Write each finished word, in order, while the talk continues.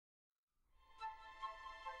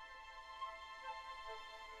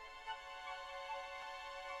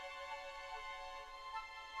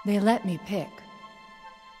They let me pick.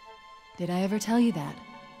 Did I ever tell you that?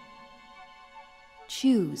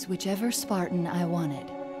 Choose whichever Spartan I wanted.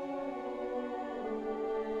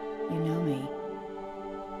 You know me.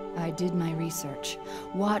 I did my research,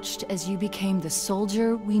 watched as you became the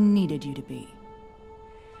soldier we needed you to be.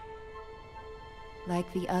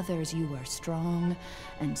 Like the others, you were strong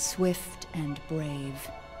and swift and brave.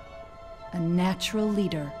 A natural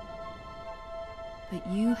leader. But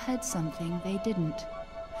you had something they didn't.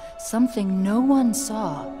 Something no one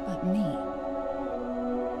saw but me.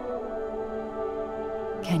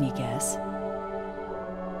 Can you guess?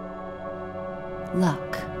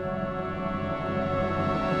 Luck.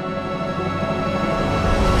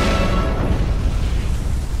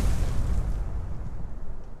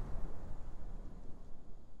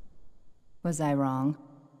 Was I wrong?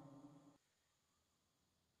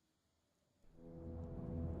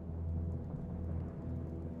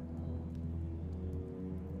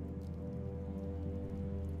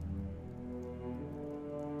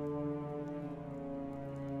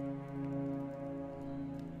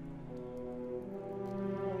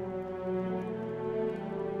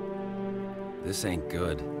 This ain't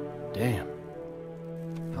good. Damn.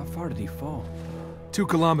 How far did he fall? 2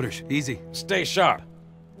 kilometers, easy. Stay sharp.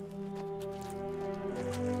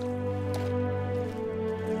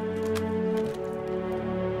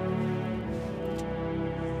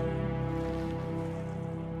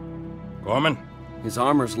 Gorman? His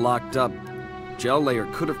armor's locked up. Gel layer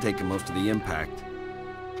could have taken most of the impact.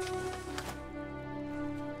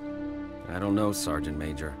 I don't know, Sergeant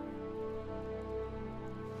Major.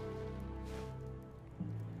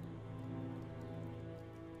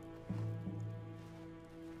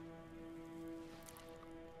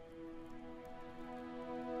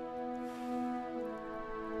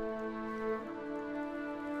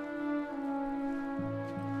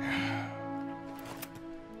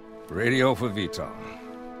 Radio for Vital.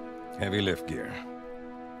 Heavy lift gear.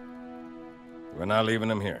 We're not leaving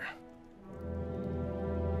them here.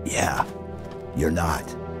 Yeah, you're not.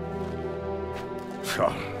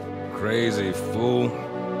 Oh, crazy fool.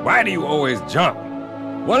 Why do you always jump?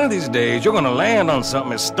 One of these days, you're gonna land on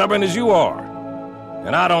something as stubborn as you are.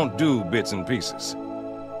 And I don't do bits and pieces.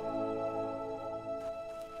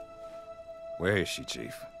 Where is she,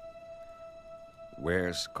 Chief?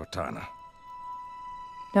 Where's Cortana?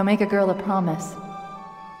 Don't make a girl a promise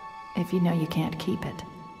if you know you can't keep it.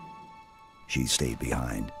 She stayed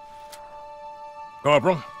behind.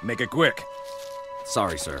 Corporal, make it quick.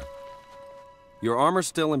 Sorry, sir. Your armor's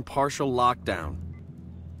still in partial lockdown.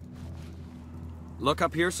 Look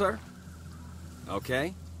up here, sir.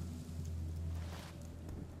 Okay.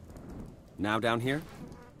 Now down here.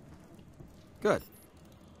 Good.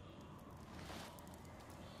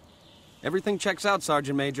 Everything checks out,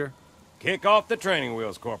 Sergeant Major. Kick off the training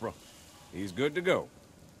wheels, Corporal. He's good to go.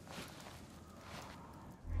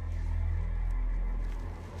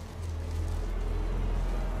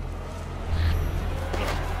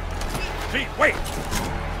 Chief, wait!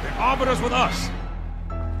 The Arbiter's with us!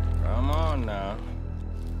 Come on now.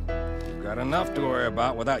 We've got enough to worry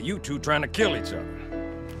about without you two trying to kill each other.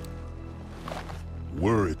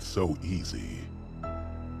 Were it so easy.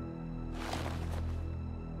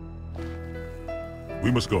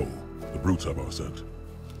 We must go. The brutes have our scent.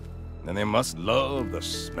 And they must love the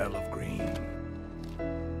smell of green.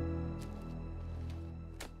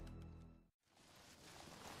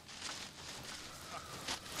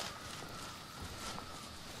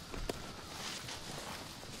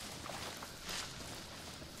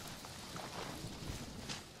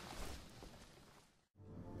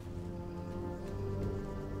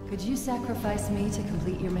 Could you sacrifice me to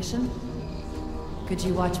complete your mission? Could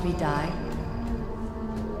you watch me die?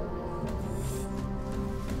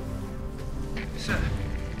 Sir,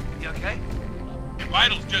 you okay?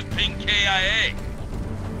 Vitals just pinged KIA.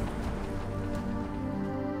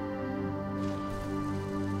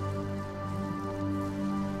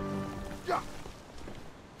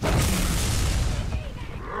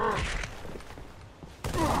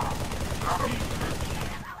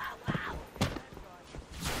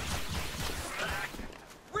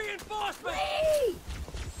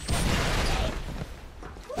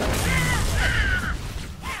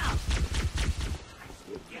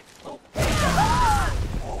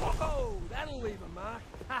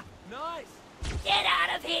 Get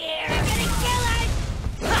out of here! You're gonna kill us!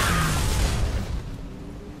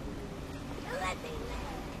 Let me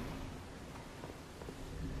live.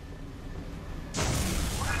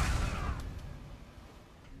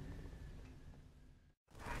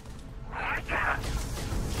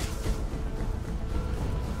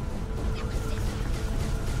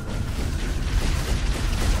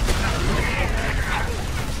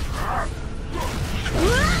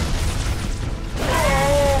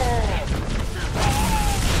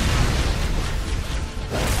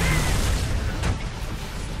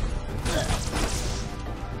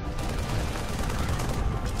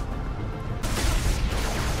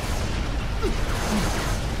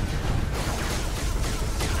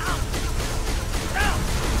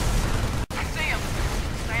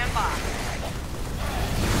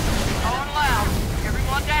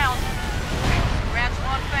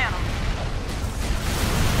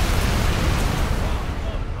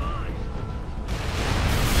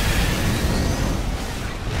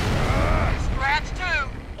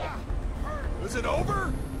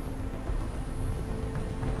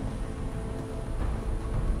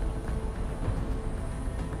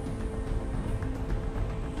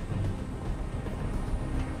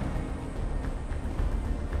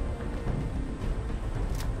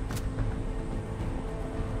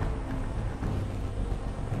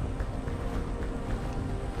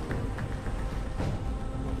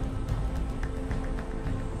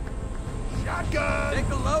 Shotgun! Take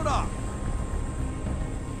the load off!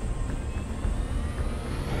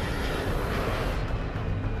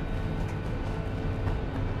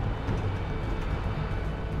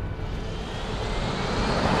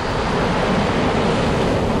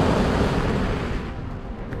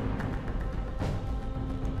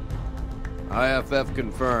 IFF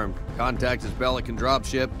confirmed. Contact is Pelican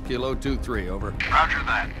dropship, Kilo 23, over. Roger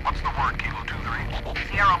that. What's the word, Kilo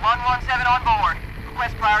 23? Sierra 117 on board.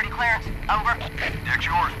 Request priority clearance. Over. Deck's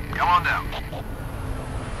yours. Come on down.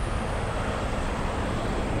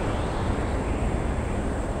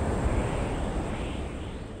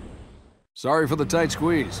 Sorry for the tight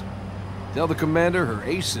squeeze. Tell the commander her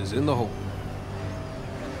ace is in the hole.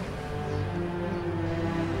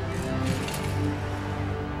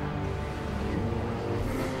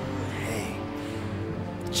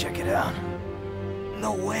 Check it out.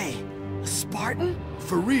 No way. A Spartan?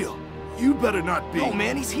 For real. You better not be. Oh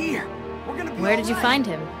man, he's here. We're gonna be Where did you find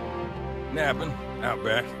him? Napping. Out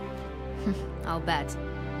back. I'll bet.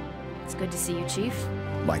 It's good to see you, Chief.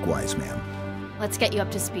 Likewise, ma'am. Let's get you up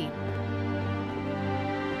to speed.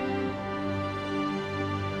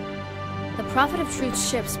 The Prophet of Truth's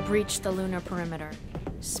ships breached the lunar perimeter,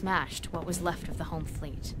 smashed what was left of the home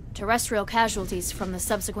fleet. Terrestrial casualties from the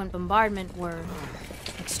subsequent bombardment were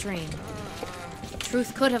extreme.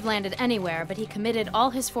 Truth could have landed anywhere, but he committed all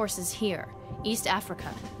his forces here, East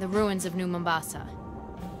Africa, the ruins of New Mombasa.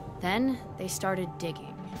 Then they started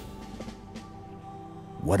digging.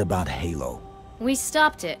 What about Halo? We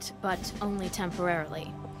stopped it, but only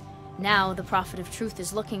temporarily. Now the Prophet of Truth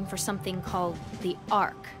is looking for something called the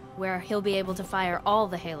Ark, where he'll be able to fire all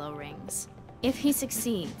the Halo rings. If he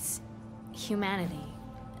succeeds, humanity,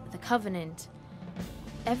 the Covenant,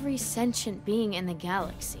 every sentient being in the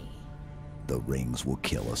galaxy. The rings will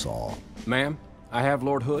kill us all. Ma'am, I have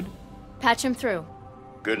Lord Hood. Patch him through.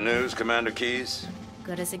 Good news, Commander Keyes?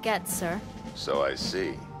 Good as it gets, sir. So I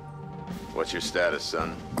see. What's your status,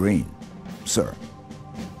 son? Green, sir.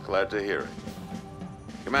 Glad to hear it.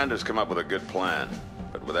 Commander's come up with a good plan,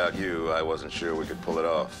 but without you, I wasn't sure we could pull it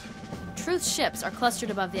off. Truth's ships are clustered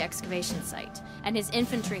above the excavation site, and his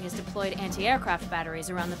infantry has deployed anti-aircraft batteries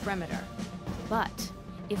around the perimeter. But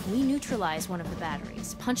if we neutralize one of the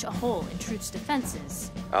batteries, punch a hole in Truth's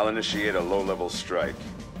defenses... I'll initiate a low-level strike.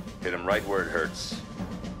 Hit him right where it hurts.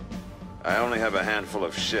 I only have a handful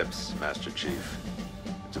of ships, Master Chief.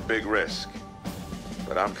 It's a big risk,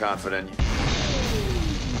 but I'm confident...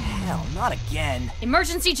 Hell, not again.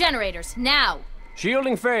 Emergency generators, now!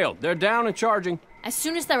 Shielding failed. They're down and charging. As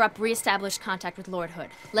soon as they're up, re-establish contact with Lord Hood.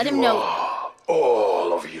 Let him know...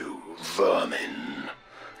 All of you vermin,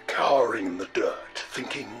 cowering in the dirt,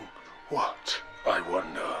 thinking, what, I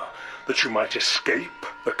wonder, that you might escape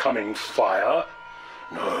the coming fire?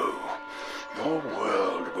 No, your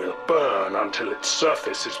world will burn until its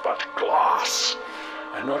surface is but glass,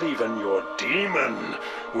 and not even your demon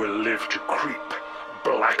will live to creep,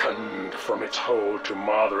 blackened from its hole to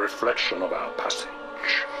mar the reflection of our passage,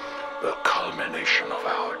 the culmination of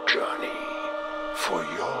our journey. For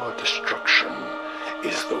your destruction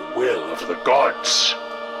is the will of the gods,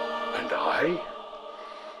 and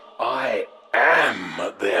I am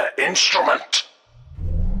their instrument.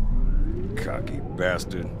 Cocky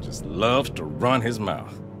bastard just loves to run his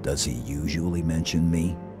mouth. Does he usually mention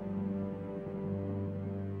me?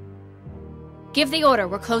 Give the order,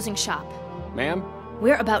 we're closing shop. Ma'am?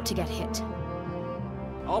 We're about to get hit.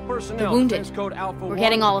 All personnel, The wounded. defense code Alpha We're 1,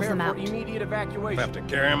 getting all of prepare them for out. Immediate evacuation. I have to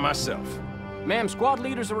carry him myself. Ma'am, squad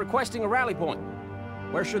leaders are requesting a rally point.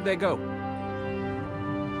 Where should they go?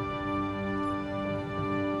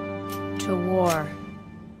 To war.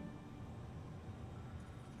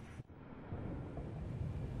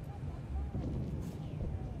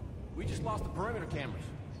 We just lost the perimeter cameras.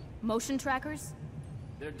 Motion trackers?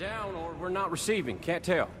 They're down or we're not receiving. Can't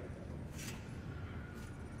tell.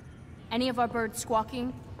 Any of our birds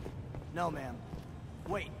squawking? No, ma'am.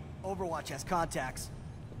 Wait, Overwatch has contacts.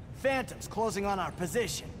 Phantoms closing on our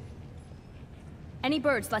position. Any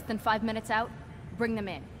birds less than 5 minutes out? Bring them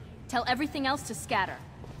in. Tell everything else to scatter.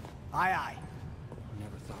 Aye, aye.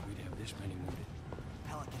 Never thought we'd have this many wounded.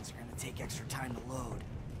 Pelicans are gonna take extra time to load.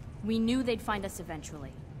 We knew they'd find us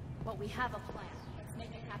eventually. But we have a plan. Let's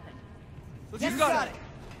make it happen. Yes, got it!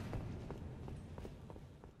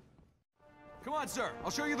 Come on, sir.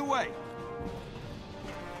 I'll show you the way.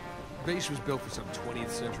 The base was built for some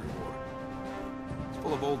 20th century war. It's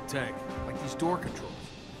full of old tech, like these door controls.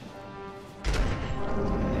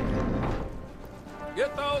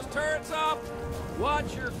 Get those turrets up!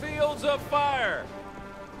 Watch your fields of fire!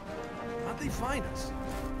 How'd they find us?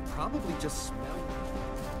 Probably just smelled.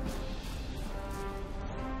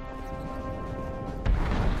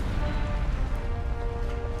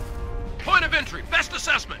 sentry. Best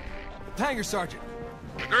assessment. Hangar, Sergeant.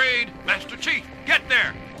 Agreed. Master Chief, get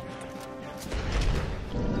there.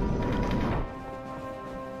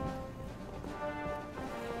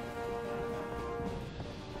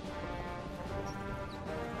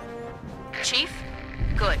 Chief?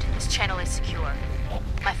 Good. This channel is secure.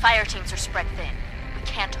 My fire teams are spread thin. We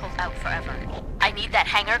can't hold out forever. I need that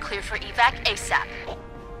hangar cleared for evac ASAP.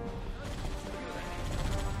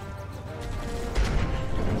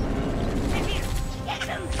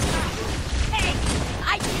 Hey!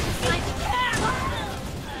 I didn't find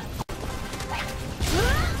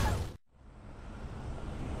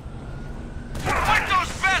Fight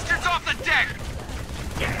those bastards off the deck!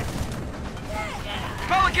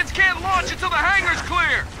 Pelicans can't launch until the hangar's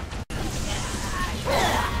clear!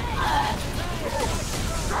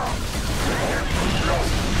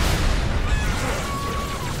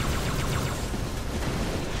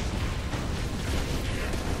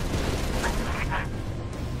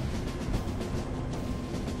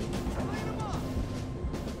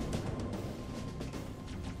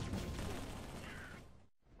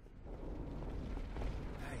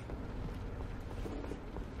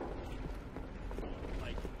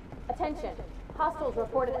 Attention. Hostiles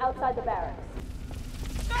reported outside the barracks.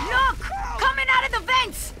 Look! Coming out of the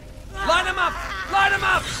vents! Line them up! Line them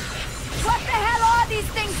up! What the hell are these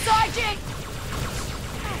things, Sergeant?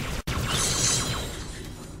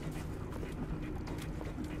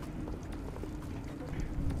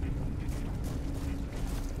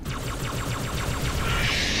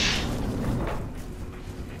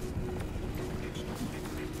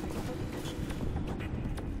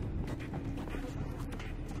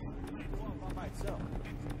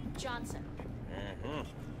 Johnson.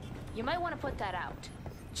 You might want to put that out.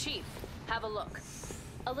 Chief, have a look.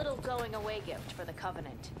 A little going-away gift for the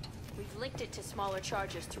Covenant. We've linked it to smaller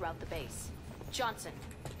charges throughout the base. Johnson,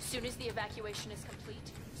 soon as the evacuation is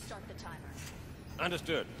complete, start the timer.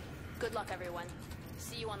 Understood. Good luck, everyone.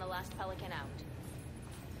 See you on the last Pelican out.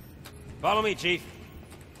 Follow me, Chief.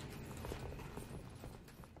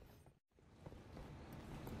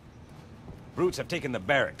 Brutes have taken the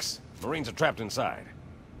barracks. Marines are trapped inside.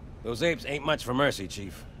 Those apes ain't much for mercy,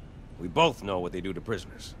 Chief. We both know what they do to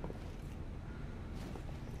prisoners.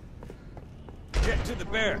 Get to the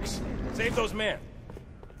barracks. Save those men.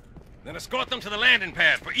 Then escort them to the landing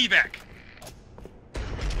pad for evac.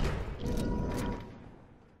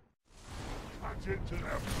 Punch into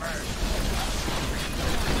their flesh.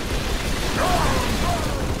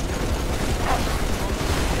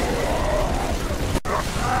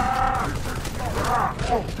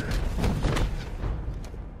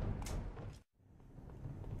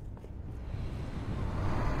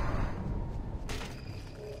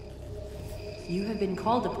 You have been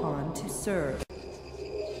called upon to serve.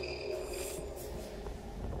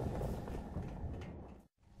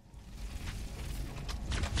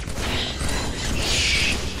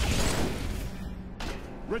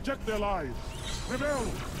 Reject their lives. Rebel,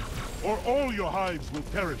 or all your hives will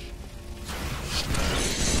perish.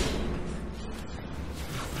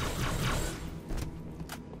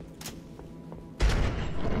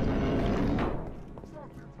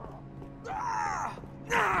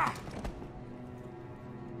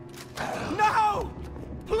 No!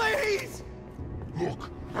 Please! Look,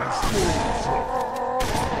 that's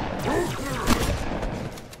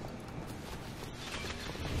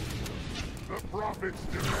the prophets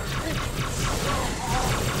demand.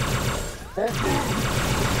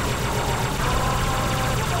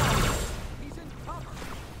 He's in cover.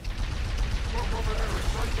 Look over there,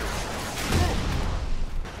 it's right there.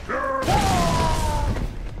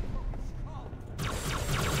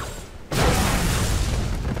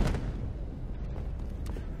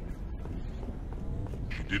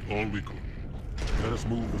 We did all we could. Let us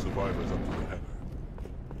move the survivors up to the hangar.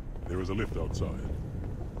 There is a lift outside.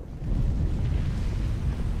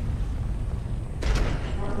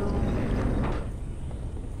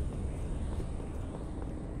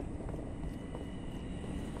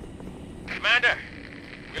 Commander,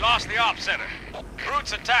 we lost the ops center.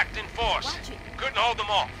 Brutes attacked in force. Couldn't hold them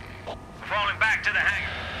off. We're falling back to the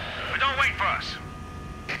hangar. But don't wait for us.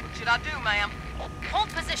 What should I do, ma'am? Hold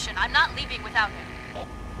position. I'm not leaving without him.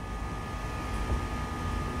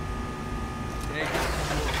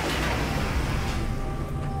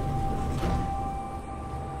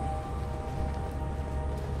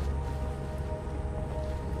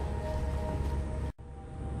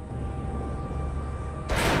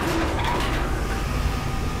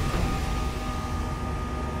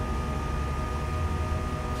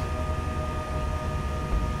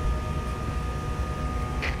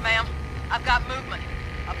 Ma'am, I've got movement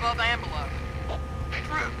above envelope.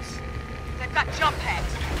 Brutes. They're I've got jump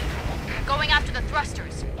pads. They're going after the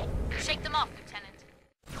thrusters. Shake them off, Lieutenant.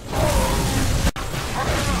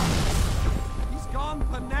 He's gone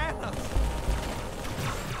bananas!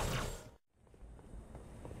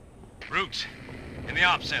 Brutes, in the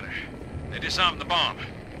ops center. They disarmed the bomb.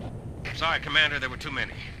 I'm sorry, Commander, there were too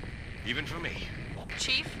many. Even for me.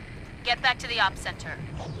 Chief, get back to the ops center.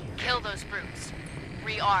 Kill those brutes.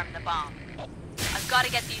 Rearm the bomb. I've got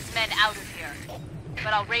to get these men out of here.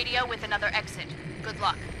 But I'll radio with another exit. Good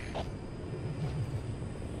luck.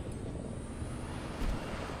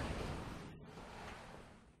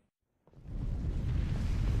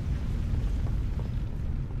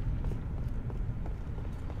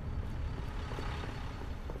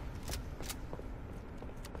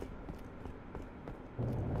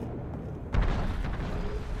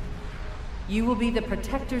 You will be the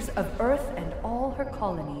protectors of Earth and all her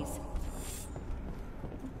colonies.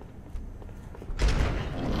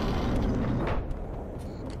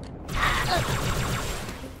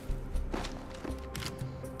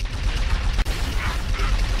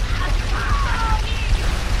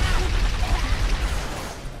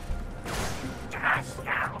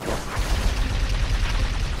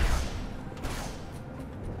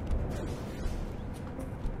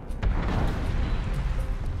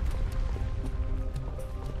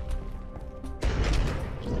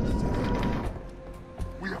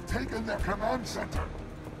 Taken their command center.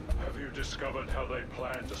 Have you discovered how they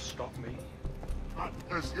plan to stop me? Not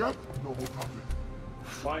as yet, noble Captain.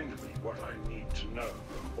 Find me what I need to know,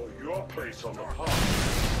 or your place on the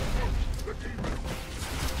path. The demon.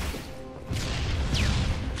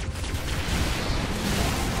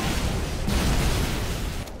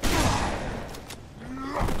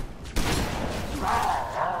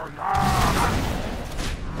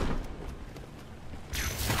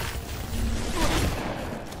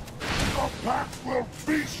 Pack will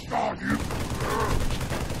feast on you!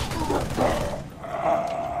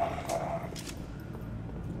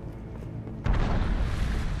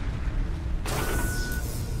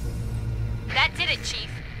 That did it, Chief.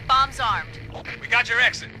 Bomb's armed. We got your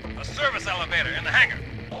exit. A service elevator in the hangar.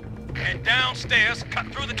 And downstairs, cut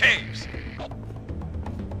through the caves.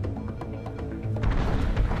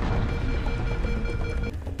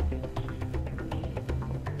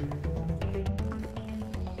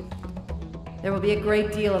 There will be a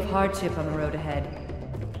great deal of hardship on the road ahead.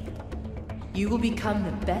 You will become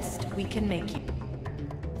the best we can make you.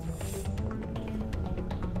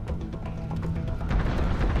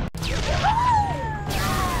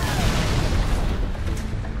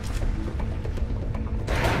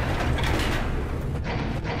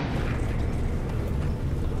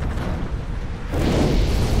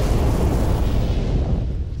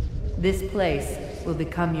 This place will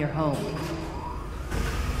become your home.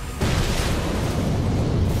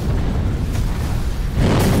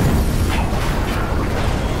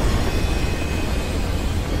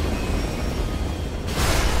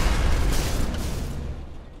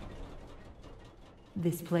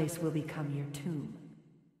 This place will become your tomb.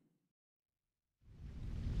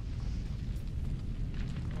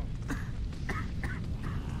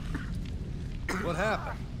 What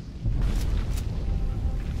happened?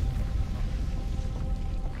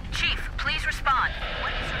 Chief, please respond.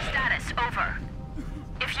 What is your status? Over.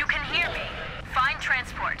 If you can hear me, find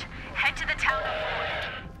transport. Head to the town of Ford.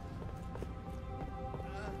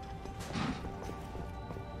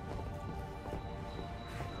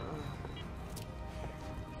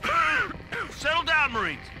 Settle down,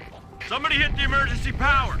 Marines. Somebody hit the emergency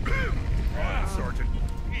power. Sergeant.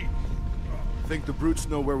 Think the brutes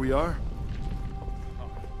know where we are?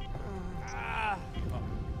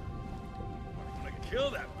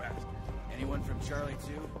 Kill that bastard. Anyone from Charlie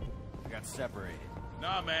 2? We got separated.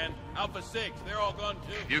 Nah, man. Alpha 6, they're all gone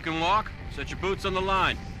too. You can walk? Set your boots on the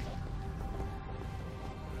line.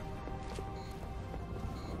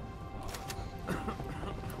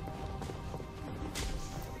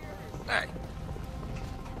 Hey.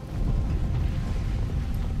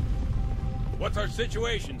 What's our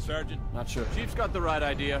situation, Sergeant? Not sure. Chief's got the right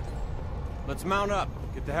idea. Let's mount up.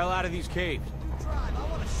 Get the hell out of these caves. Drive. I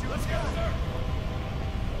want to shoot. Let's go, sir.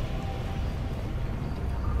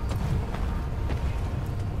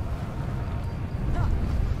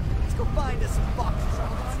 Let's go find us some boxes.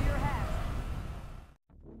 Hold on to your hat.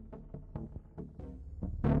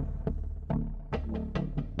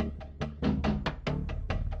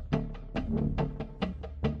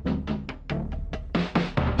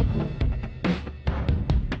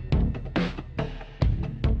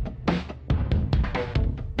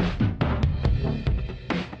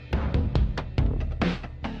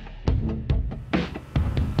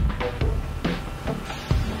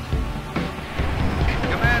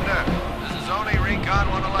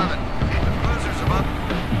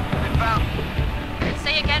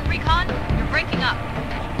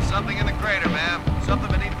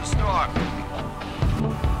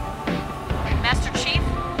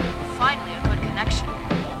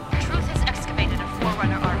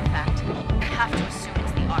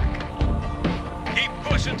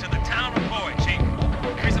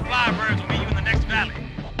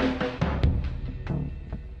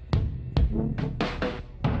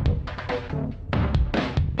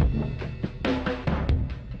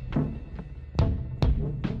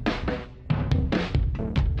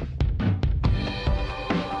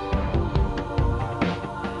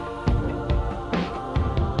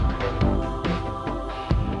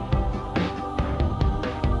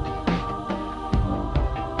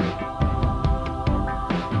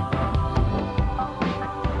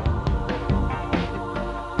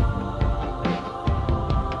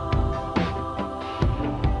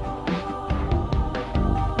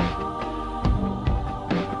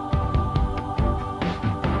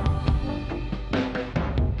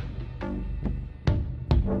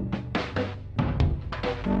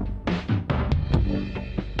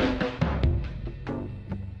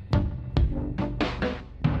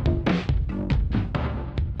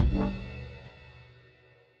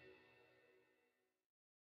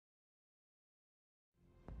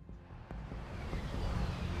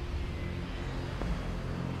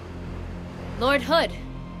 Lord Hood,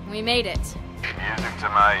 we made it. Music to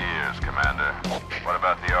my ears, Commander. What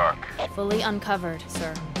about the Ark? Fully uncovered,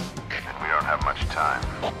 sir. Then we don't have much time.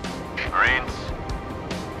 Marines,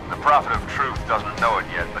 the Prophet of Truth doesn't know it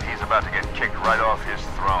yet, but he's about to get kicked right off his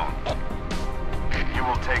throne. You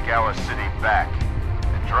will take our city back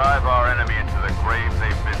and drive our enemy into the graves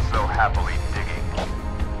they've been so happily digging.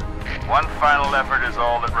 One final effort is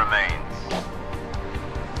all that remains.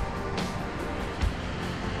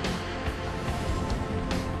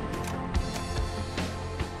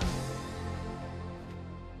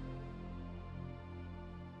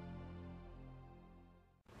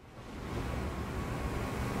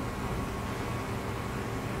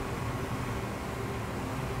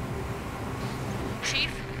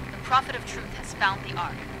 Chief, the Prophet of Truth has found the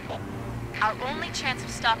Ark. Our only chance of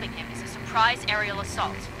stopping him is a surprise aerial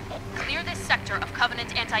assault. Clear this sector of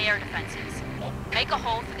Covenant anti-air defenses. Make a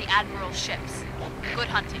hole for the Admiral's ships. Good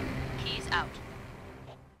hunting. Keys out.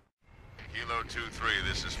 Kilo 2-3,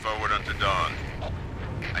 this is forward unto dawn.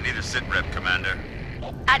 I need a sit-rep, Commander.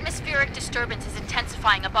 Atmospheric disturbance is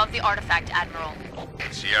intensifying above the artifact, Admiral.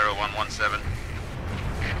 Sierra 117.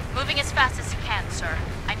 Moving as fast as he can, sir.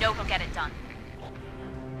 I know he'll get it done.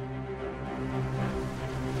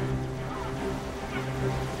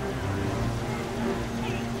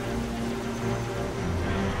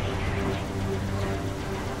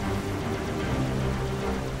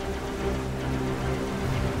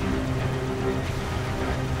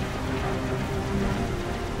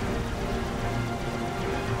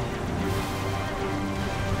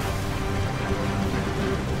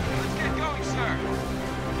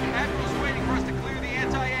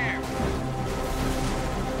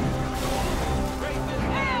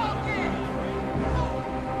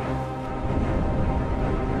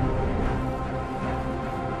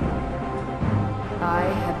 I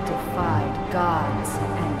have defied gods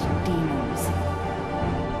and demons.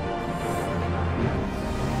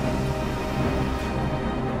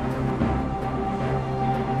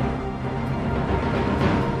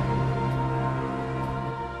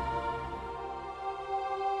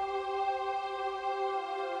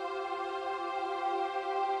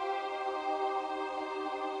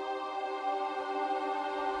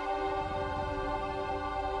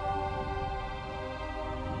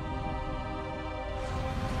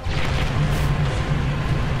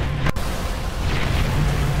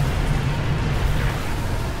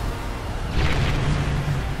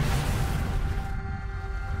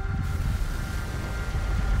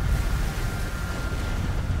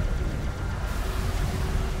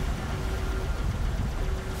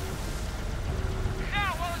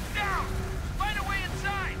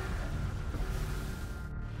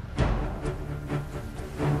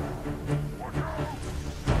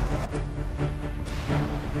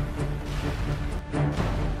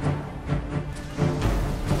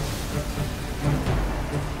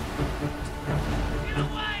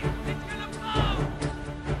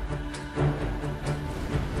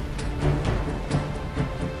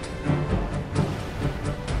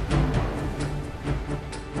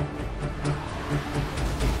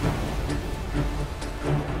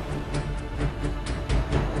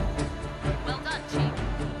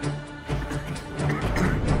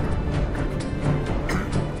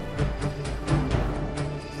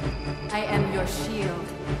 I am your shield.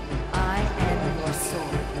 I am your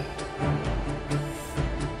sword.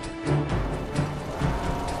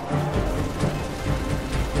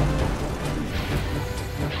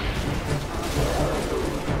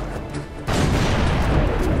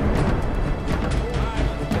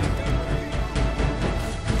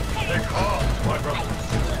 Take heart, my brothers.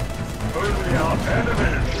 Only our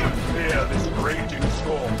enemies should fear this raging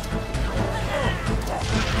storm.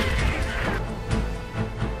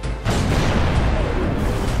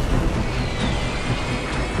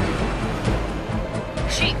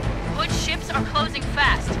 Chief, Hood's ships are closing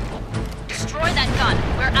fast. Destroy that gun.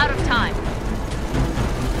 We're out of time.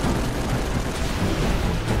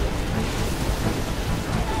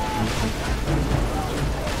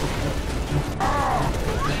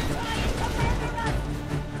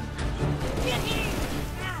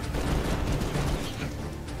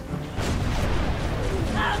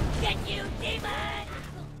 I'll get you, demon!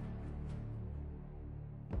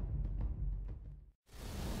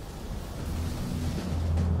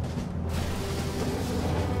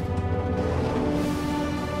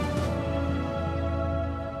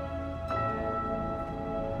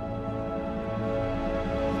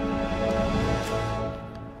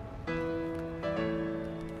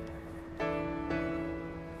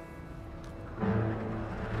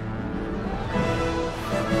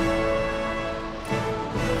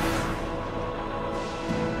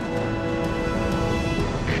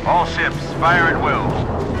 All ships, fire at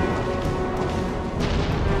will.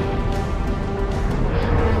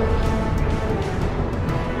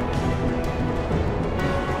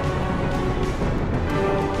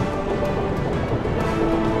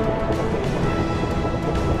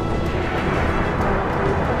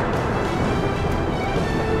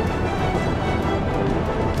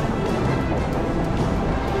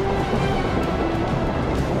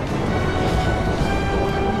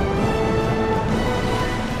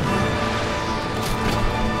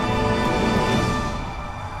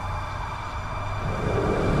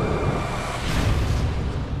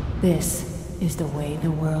 This is the way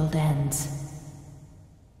the world ends.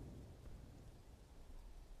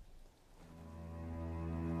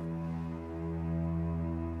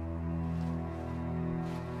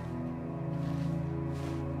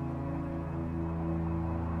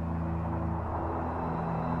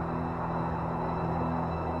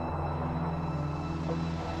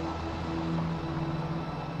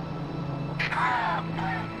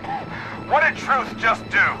 What did Truth just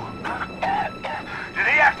do? Did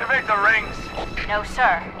he activate the rings? No,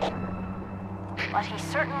 sir. But he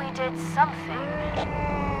certainly did something.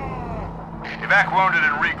 Evac wounded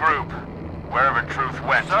and regroup. Wherever Truth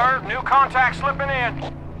went. Sir, new contact slipping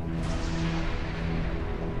in.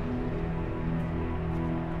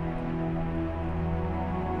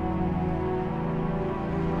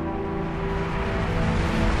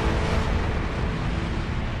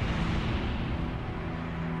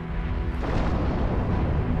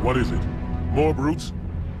 What is it? More brutes?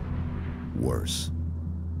 Worse.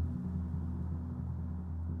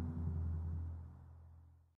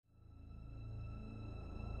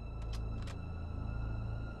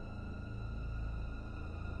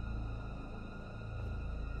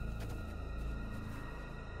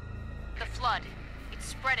 The flood. It's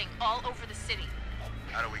spreading all over the city.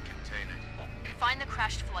 How do we contain it? Find the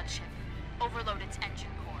crashed flood ship. Overload its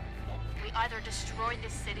engine core. We either destroy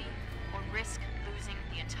this city or risk losing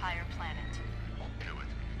the entire planet. Do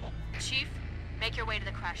it. Chief, make your way to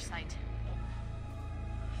the crash site.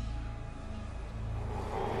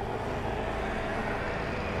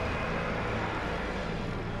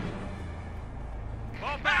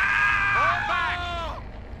 Fall back! Fall back!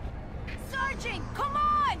 Sergeant, come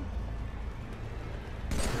on!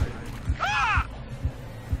 Ah!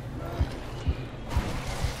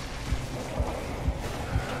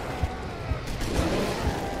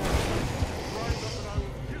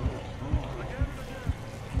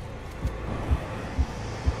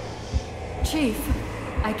 Chief,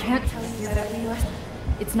 I can't tell you that we left.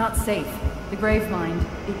 It's not safe. The Gravemind,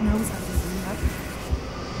 it knows how to bring up.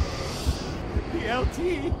 The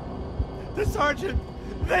LT, the sergeant,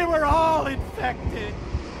 they were all infected.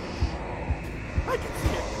 I can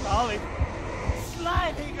see it crawling,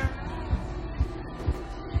 sliding her.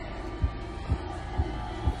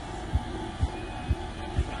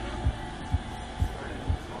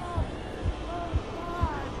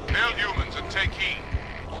 Hail humans and take heed.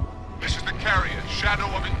 This is the carrier, Shadow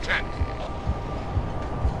of Intent.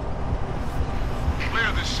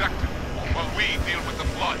 Clear this sector while we deal with the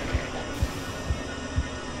flood.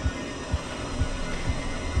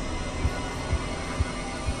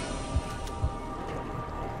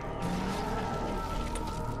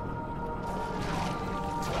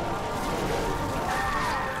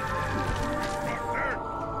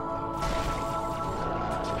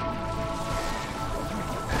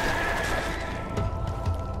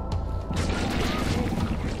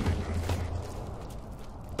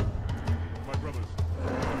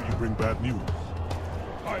 Bring bad news.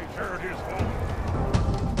 I heard his home.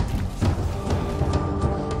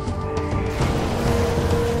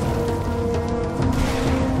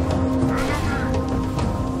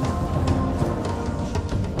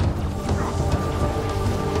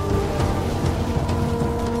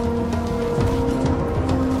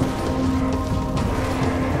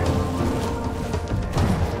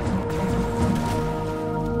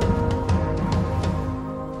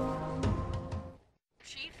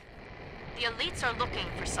 The elites are looking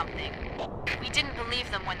for something. We didn't believe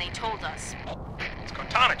them when they told us. It's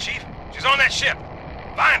Cortana, Chief. She's on that ship.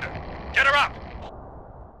 Find her. Get her up.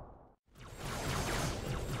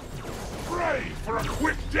 Pray for a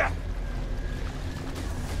quick death!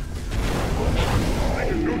 I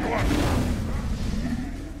can do to us.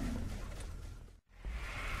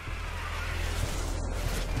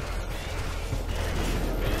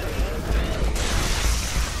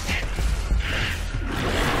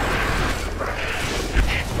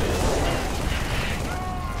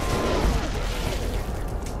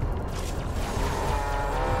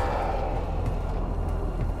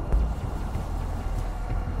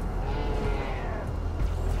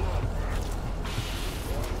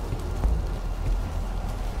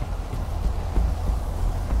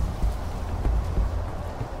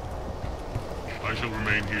 shall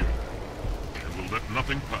remain here, and will let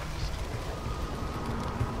nothing pass.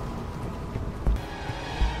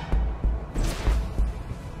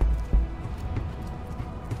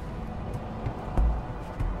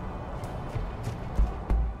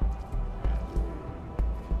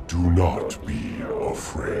 Do not be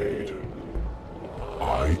afraid.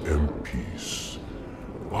 I am peace.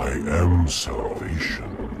 I am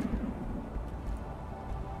salvation.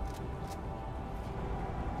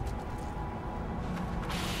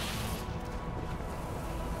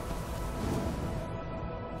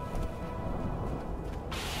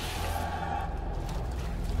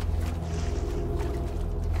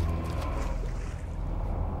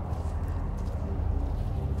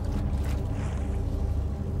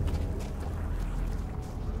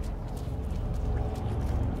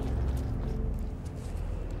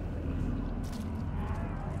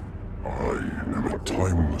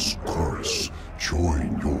 Timeless chorus,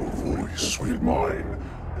 join your voice with mine,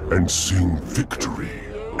 and sing victory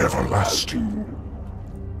everlasting.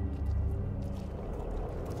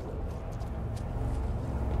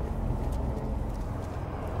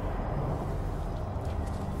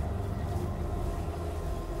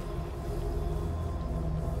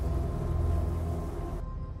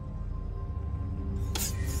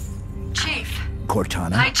 Chief.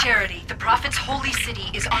 Cortana? High Charity, the Prophet's holy city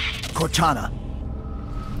is on... Cortana!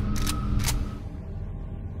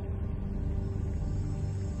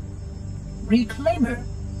 Reclaimer.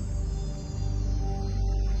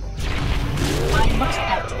 I must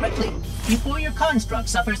act quickly before your construct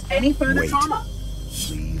suffers any further trauma.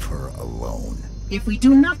 Leave her alone. If we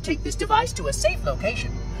do not take this device to a safe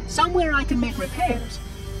location, somewhere I can make repairs.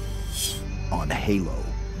 On Halo,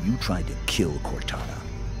 you tried to kill Cortana.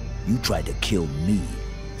 You tried to kill me.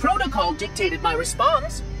 Protocol dictated my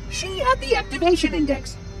response. She had the activation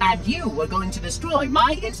index, and you were going to destroy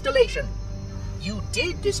my installation. You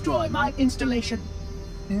did destroy my installation.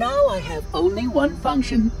 Now I have only one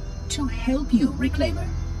function, to help you, Reclaimer,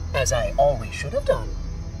 as I always should have done.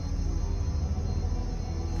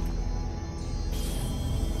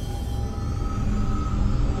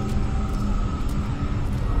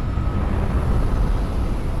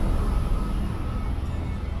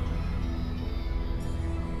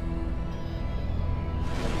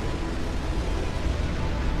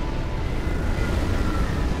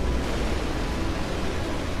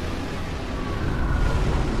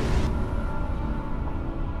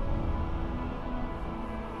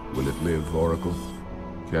 Will it live, Oracle?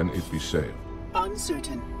 Can it be saved?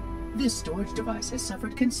 Uncertain. This storage device has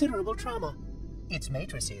suffered considerable trauma. Its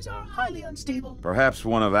matrices are highly unstable. Perhaps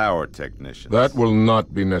one of our technicians. That will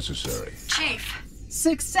not be necessary. Chief.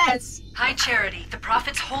 Success! High Charity, the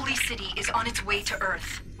Prophet's holy city is on its way to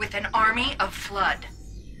Earth, with an army of Flood.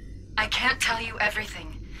 I can't tell you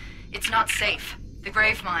everything. It's not safe. The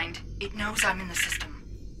Gravemind, it knows I'm in the system.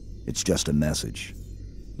 It's just a message.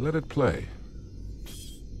 Let it play.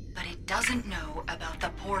 But it doesn't know about the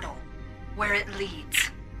portal, where it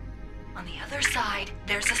leads. On the other side,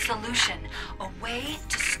 there's a solution, a way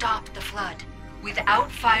to stop the Flood,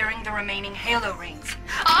 without firing the remaining Halo rings.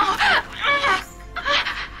 Oh!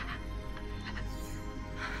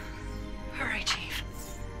 Hurry, Chief.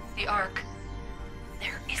 The Ark.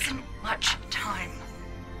 There isn't much time.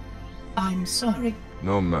 I'm sorry.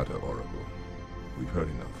 No matter, Oracle. We've heard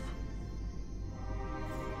enough.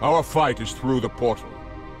 Our fight is through the portal.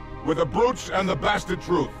 With the brutes and the bastard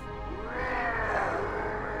truth.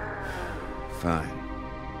 Fine.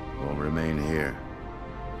 We'll remain here.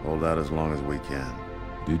 Hold out as long as we can.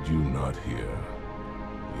 Did you not hear?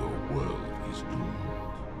 Your world is doomed.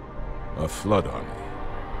 A Flood army,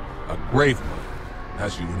 a Gravemind,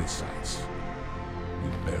 has you in its sights.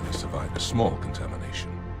 You barely survived a small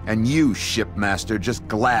contamination. And you, Shipmaster, just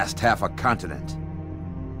glassed half a continent.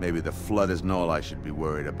 Maybe the Flood isn't all I should be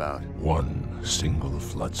worried about. One single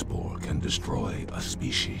Flood spore can destroy a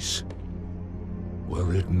species.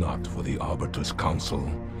 Were it not for the Arbiter's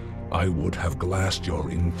Council, I would have glassed your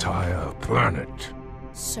entire planet.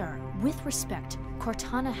 Sir, with respect,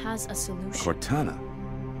 Cortana has a solution. Cortana?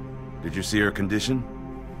 Did you see her condition?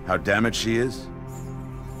 How damaged she is?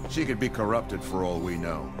 She could be corrupted for all we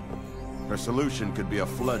know. Her solution could be a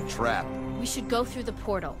Flood trap. We should go through the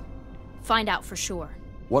portal. Find out for sure.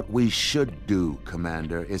 What we should do,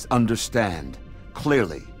 Commander, is understand,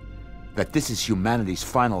 clearly, that this is humanity's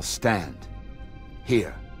final stand.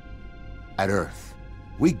 Here, at Earth.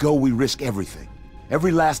 We go, we risk everything.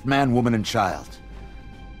 Every last man, woman, and child.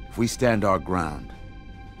 If we stand our ground,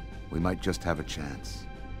 we might just have a chance.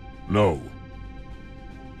 No.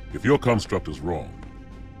 If your construct is wrong,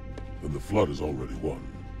 then the Flood is already won.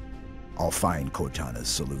 I'll find Cortana's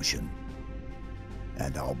solution.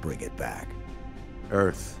 and I'll bring it back.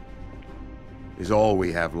 Earth is all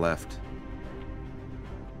we have left.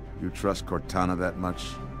 You trust Cortana that much?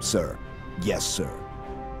 Sir. Yes, sir.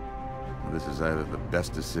 This is either the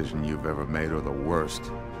best decision you've ever made or the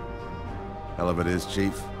worst. Hell of it is,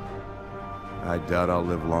 Chief. I doubt I'll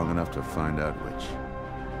live long enough to find out which.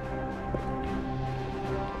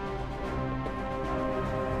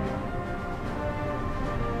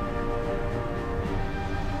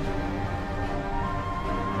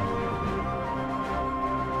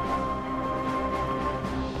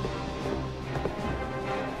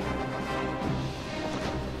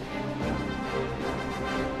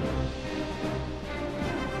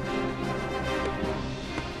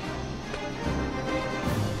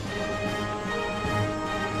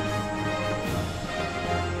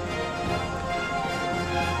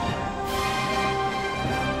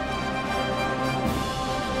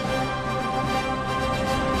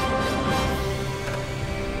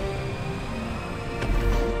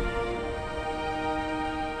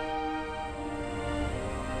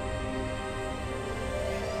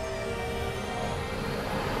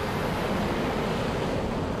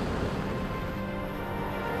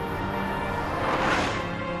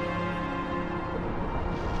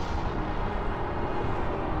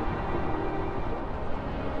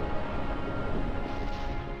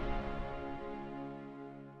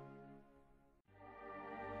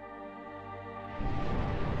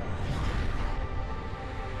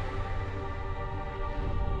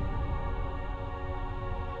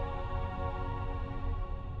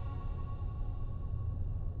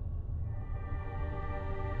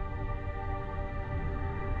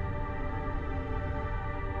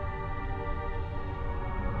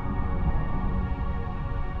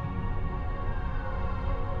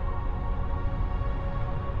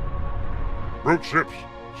 Brute ships,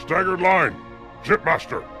 staggered line.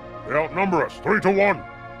 Shipmaster, they outnumber us 3 to 1.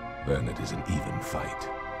 Then it is an even fight.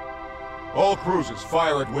 All cruisers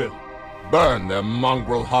fire at will. Burn their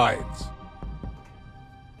mongrel hides.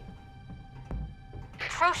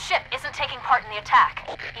 Truth's ship isn't taking part in the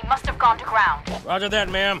attack. He must have gone to ground. Roger that,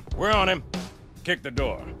 ma'am. We're on him. Kick the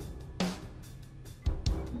door.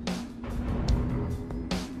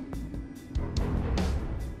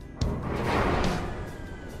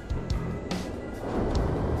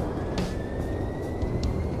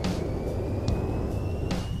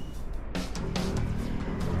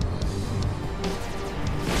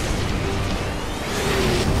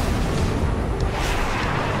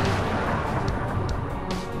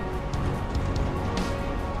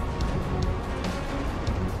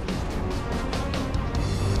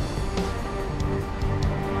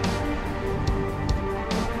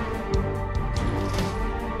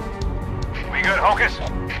 Hocus?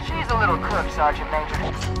 She's a little crook, Sergeant Major.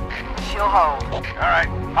 She'll hold. All right,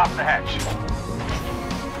 pop the hatch.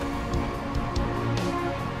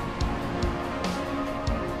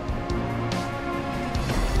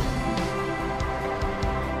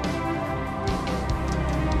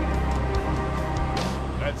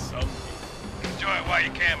 That's something. Enjoy it while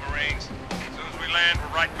you can, Marines. As soon as we land,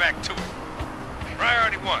 we're right back to it.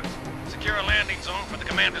 Priority 1, secure a landing zone for the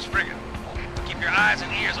commander's frigate. Keep your eyes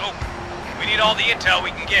and ears open. We need all the intel we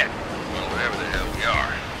can get. Well, whatever the hell we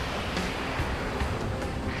are.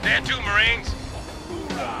 Stand to, Marines.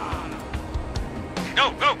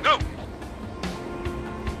 Go, go, go!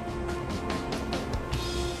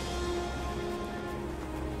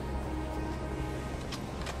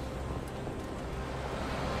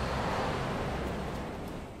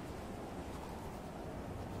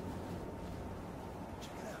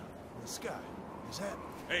 Check it out. The sky. Is that...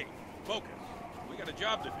 Hey, focus. We got a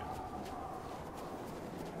job to do.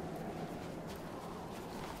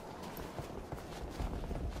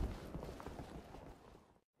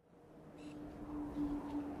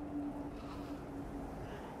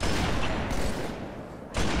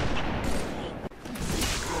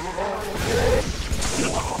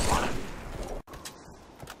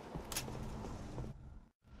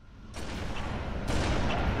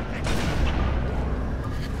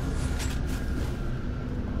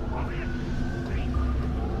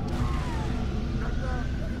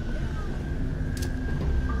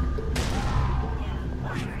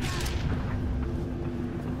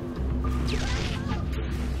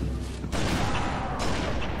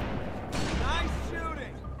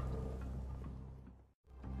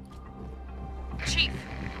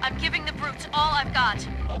 I'm giving the brutes all I've got.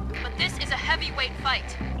 But this is a heavyweight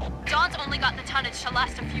fight. Dawn's only got the tonnage to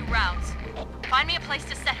last a few rounds. Find me a place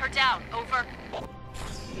to set her down. Over.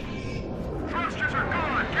 Thrusters are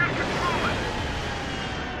gone! Get control it!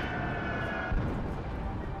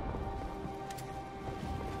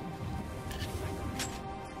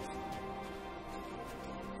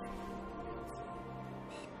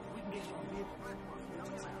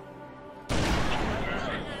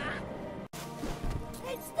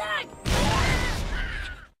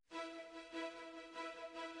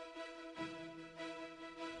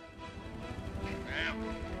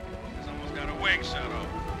 wing shut off.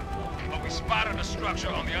 But we spotted a structure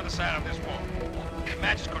on the other side of this wall. It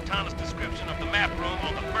matches Cortana's description of the map room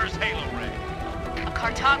on the first Halo ray. A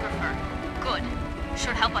cartographer. Good.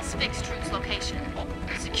 Should help us fix Truth's location.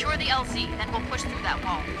 Secure the LZ, then we'll push through that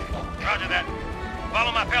wall. Roger that.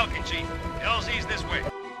 Follow my Pelican, Chief. LZ's this way.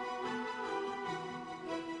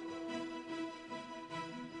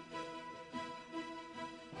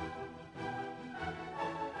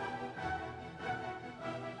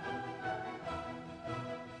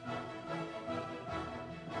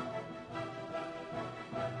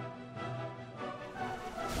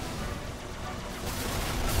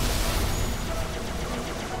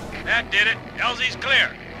 That did it. LZ's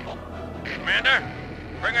clear. Commander,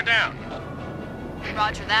 bring her down.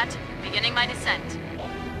 Roger that. Beginning my descent.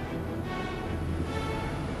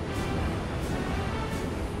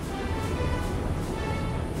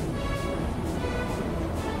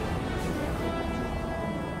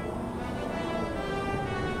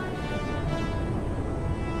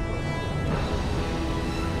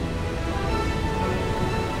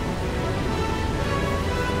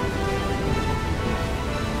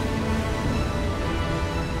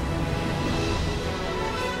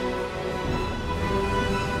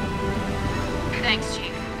 Thanks,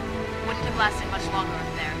 Chief. Wouldn't have lasted much longer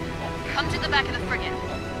up there. Come to the back of the frigate.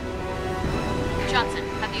 Johnson,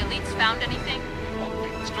 have the elites found anything?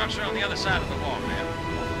 The structure on the other side of the wall, man.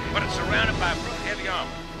 But it's surrounded by brute heavy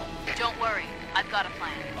armor. Don't worry. I've got a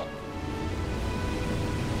plan.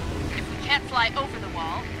 If we can't fly over the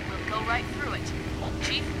wall, we'll go right through it.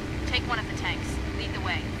 Chief, take one of the tanks. Lead the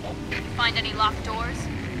way. If you find any locked doors,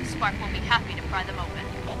 Spark will be happy to pry them open.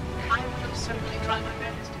 I will certainly try my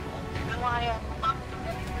best. Though I am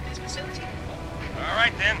unfamiliar with this facility. All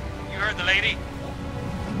right, then. You heard the lady.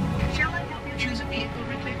 Shall I help you choose a vehicle,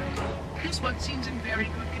 Reclaimer? This one seems in very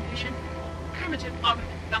good condition. Primitive armament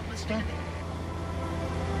notwithstanding.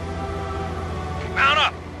 Mount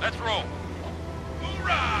up! Let's roll.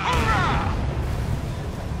 Hoorah! Hoorah!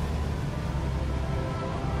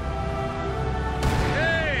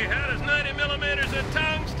 Hey, how does 90 millimeters of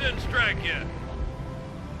tungsten strike you?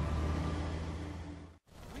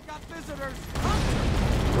 We got visitors.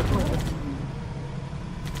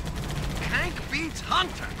 Tank beats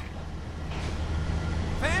Hunter.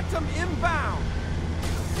 Phantom inbound.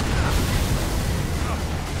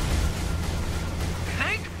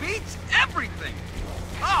 Tank beats everything.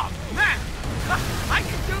 Oh, man. I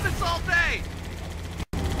can do this all day.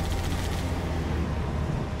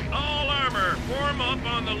 All armor, form up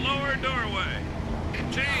on the lower doorway.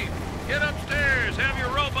 Chief, get upstairs. Have your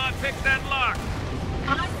robot pick that lock.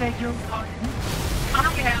 I beg your pardon.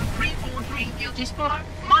 I am 343 Guilty Spark,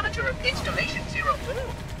 monitor of installation 02.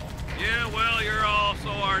 Yeah, well, you're also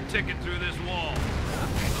our ticket through this wall.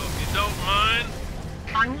 So if you don't mind...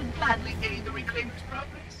 I will gladly aid the Reclaimer's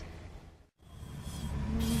progress.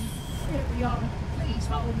 Here we are. Please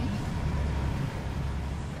follow me.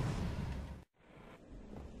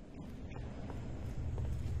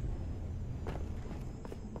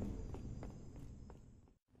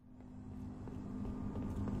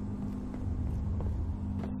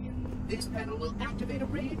 This panel will activate a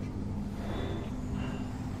rig.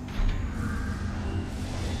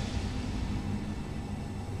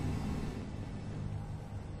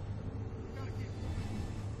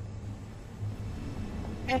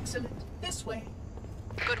 Excellent. This way.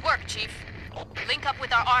 Good work, Chief. Link up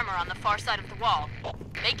with our armor on the far side of the wall.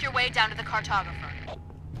 Make your way down to the cartographer.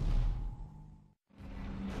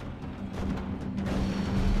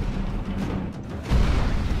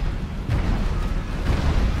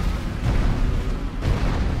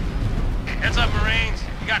 Heads up, Marines.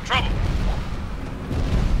 You got trouble.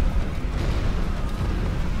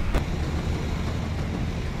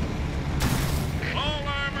 All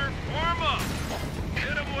armor, form up.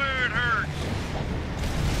 Hit them where it hurts.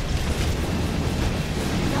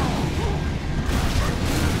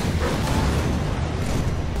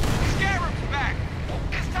 Scarab's back.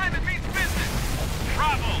 It's time to meet business.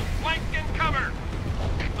 Bravo, flank and cover.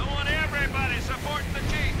 I want everybody supporting the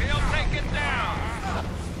chief. He'll take it down.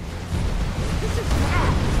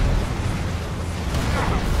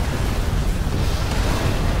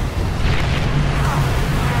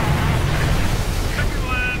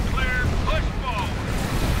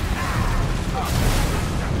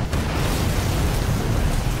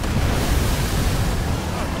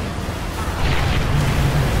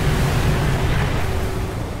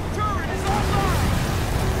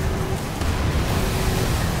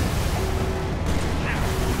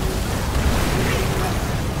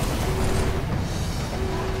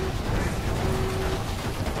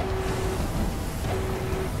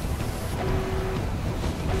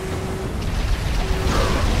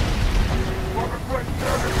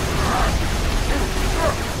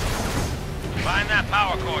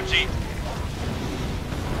 power core, Chief.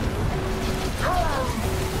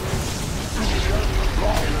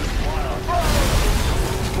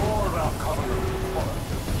 More of our covenant.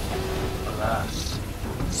 Alas,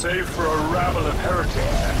 save for a rabble of heretics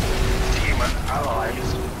and demon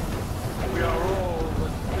allies, we are all the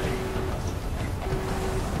same.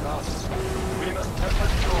 Thus, we must have a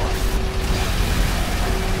choice.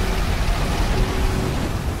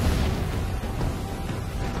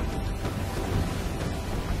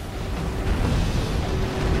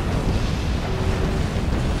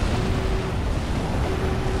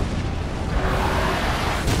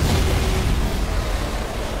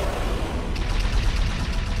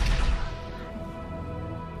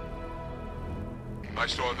 I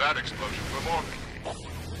saw that explosion from orbit.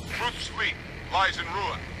 Truth's fleet lies in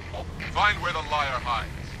ruin. Find where the liar hides,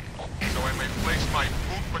 so I may place my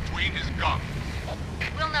boot between his gums.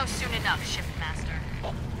 We'll know soon enough, Shipmaster.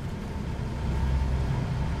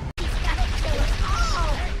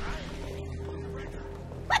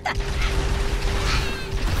 What the?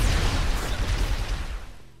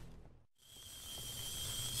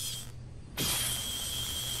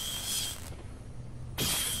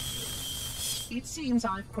 It seems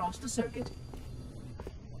I've crossed the circuit.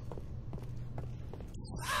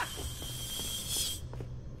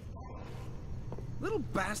 Little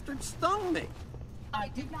bastard stung me. I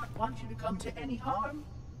did not want you to come to any harm.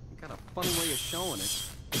 You got a funny way of showing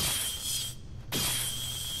it.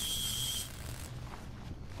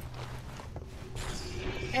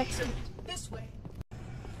 Excellent. This way.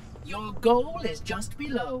 Your goal is just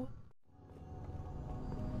below.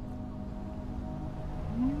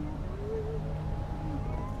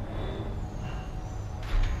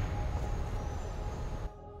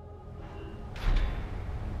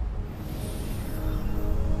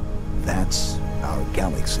 That's our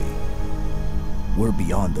galaxy. We're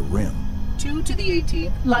beyond the rim. 2 to the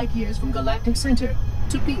 18th light years from Galactic Center,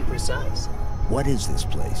 to be precise. What is this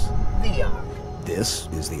place? The Ark. This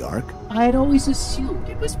is the Ark? I had always assumed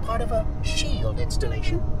it was part of a SHIELD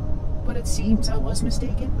installation, but it seems I was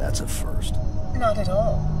mistaken. That's a first. Not at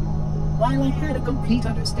all. While I had a complete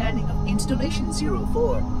understanding of Installation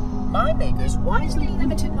 04, my makers wisely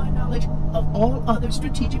limited my knowledge of all other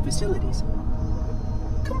strategic facilities.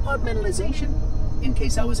 Compartmentalization, in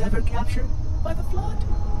case I was ever captured by the Flood.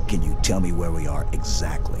 Can you tell me where we are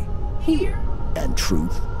exactly? Here. And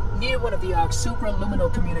truth? Near one of the Ark's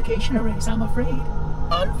supraluminal communication arrays, I'm afraid.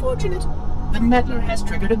 Unfortunate. The meddler has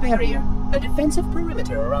triggered a barrier, a defensive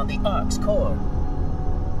perimeter around the Ark's core.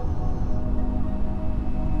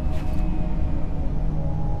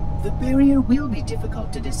 The barrier will be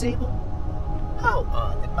difficult to disable. How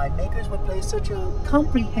odd that my makers would place such a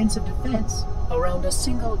comprehensive defense around a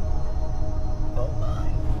single... Oh my.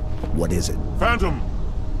 What is it? Phantom!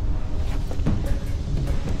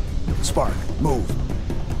 Spark, move.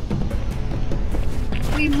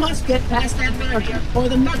 We must get past that barrier, or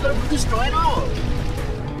the meddler will destroy it all.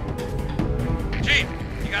 Chief,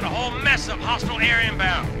 you got a whole mess of hostile air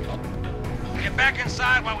inbound. Get back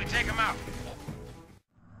inside while we take them out.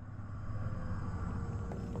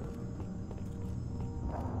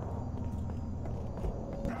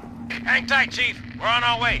 Hang tight, Chief. We're on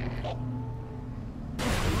our way.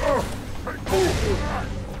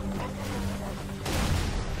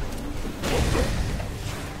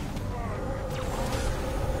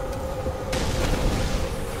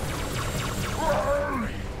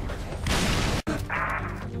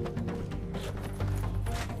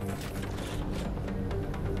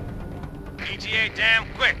 ETA damn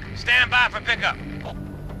quick. Stand by for pickup.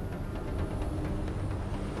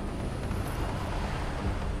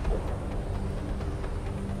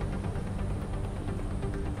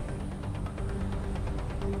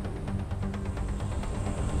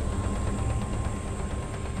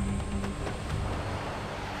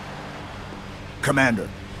 Commander.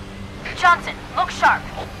 Johnson, look sharp.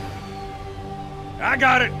 I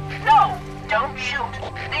got it. No, don't shoot.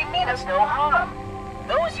 They mean us no harm.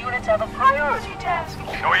 Those units have a priority task.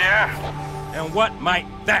 Oh, yeah? And what might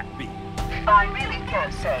that be? I really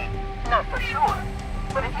can't say. Not for sure.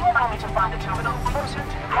 But if you allow me to find a terminal closer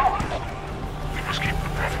to the core... We must keep the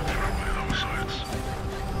Prophet through by those sides.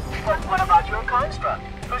 But what about your construct?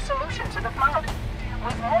 Your solution to the Flood?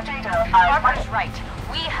 With more data... Barbara's right.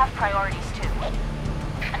 We have priorities too.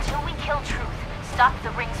 Until we kill Truth, stop the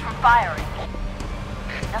rings from firing,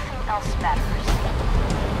 nothing else matters.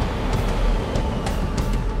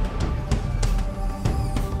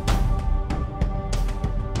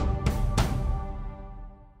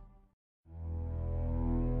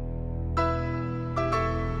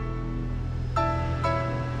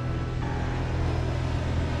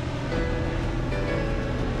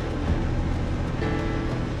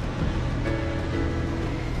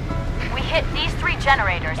 hit these 3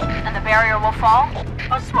 generators, and the barrier will fall?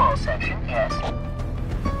 A small section, yes.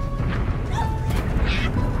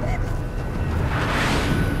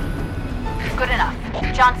 Good enough.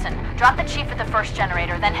 Johnson, drop the chief at the first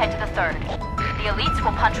generator, then head to the third. The elites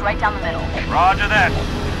will punch right down the middle. Roger that.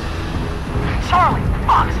 Charlie,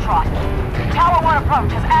 Foxtrot. Tower 1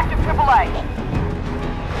 approach has active AAA.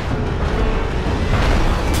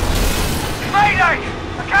 Mayday!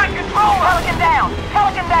 I can't control Pelican down!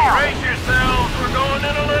 Pelican down! Brace yourselves, we're going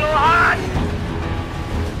in a little hot!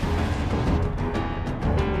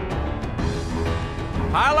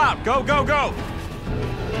 Pile out! Go, go, go!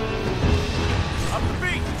 Up the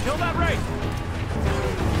beach! Kill that Wraith!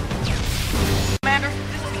 Commander,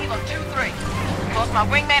 this is Kilo 2-3. Lost my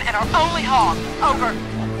wingman and our only hog. Over.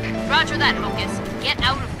 Roger that, Hocus. Get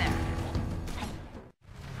out of there.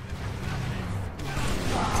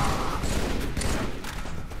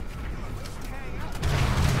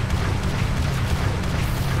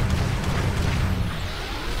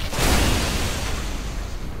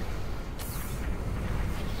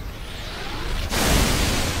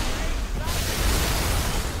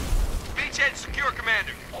 Beachhead secure,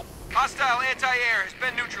 Commander. Hostile anti-air has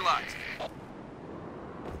been neutralized.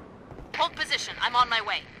 Hold position. I'm on my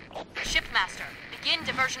way. Shipmaster, begin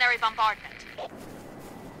diversionary bombardment.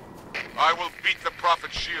 I will beat the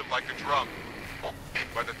Prophet's shield like a drum.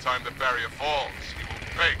 By the time the barrier falls, he will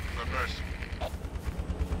beg for mercy.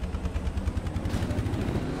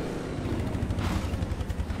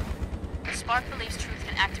 Spark believes Truth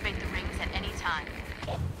can activate the rings at any time.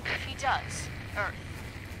 If he does, Earth,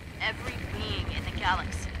 every being in the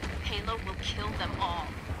galaxy, Halo will kill them all.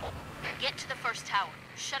 Get to the first tower.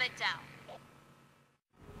 Shut it down.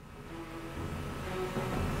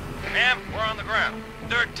 Ma'am, we're on the ground.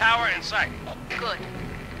 Third tower in sight. Good.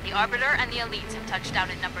 The Arbiter and the elites have touched down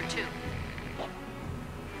at number 2.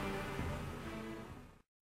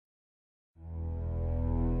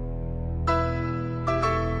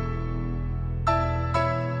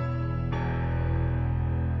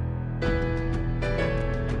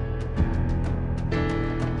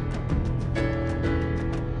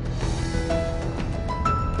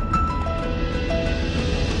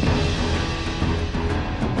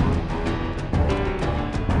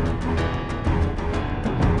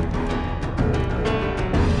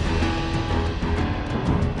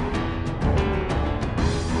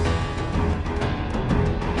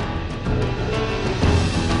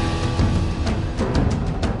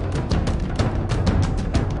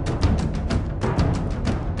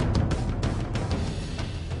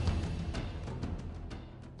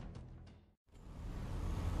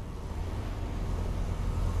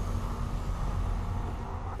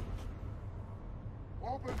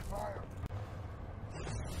 Open fire!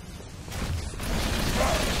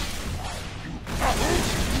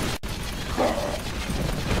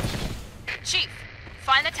 Chief,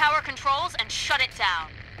 find the tower controls and shut it down.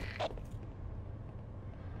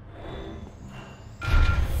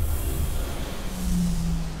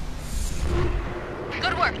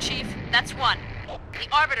 Good work, Chief. That's 1. The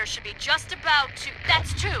Arbiter should be just about to...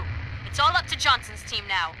 That's 2. It's all up to Johnson's team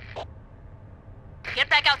now. Get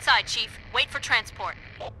back outside, Chief. Wait for transport.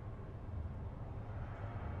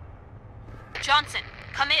 Johnson,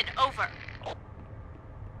 come in. Over.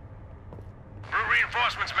 We're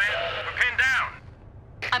reinforcements, man. We're pinned down.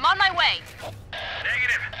 I'm on my way.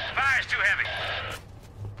 Negative. Fire's too heavy.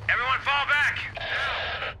 Everyone fall back.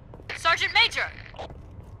 Sergeant Major!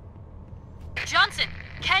 Johnson,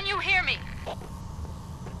 can you hear me?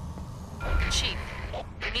 Chief,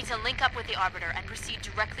 you need to link up with the Arbiter and proceed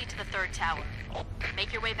directly to the third tower.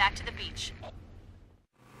 Make your way back to the beach.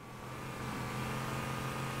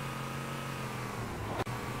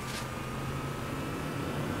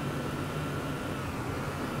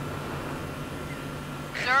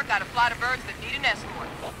 Sir, got a flight of birds that need an escort.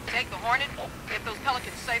 Take the Hornet, get those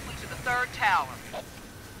Pelicans safely to the third tower.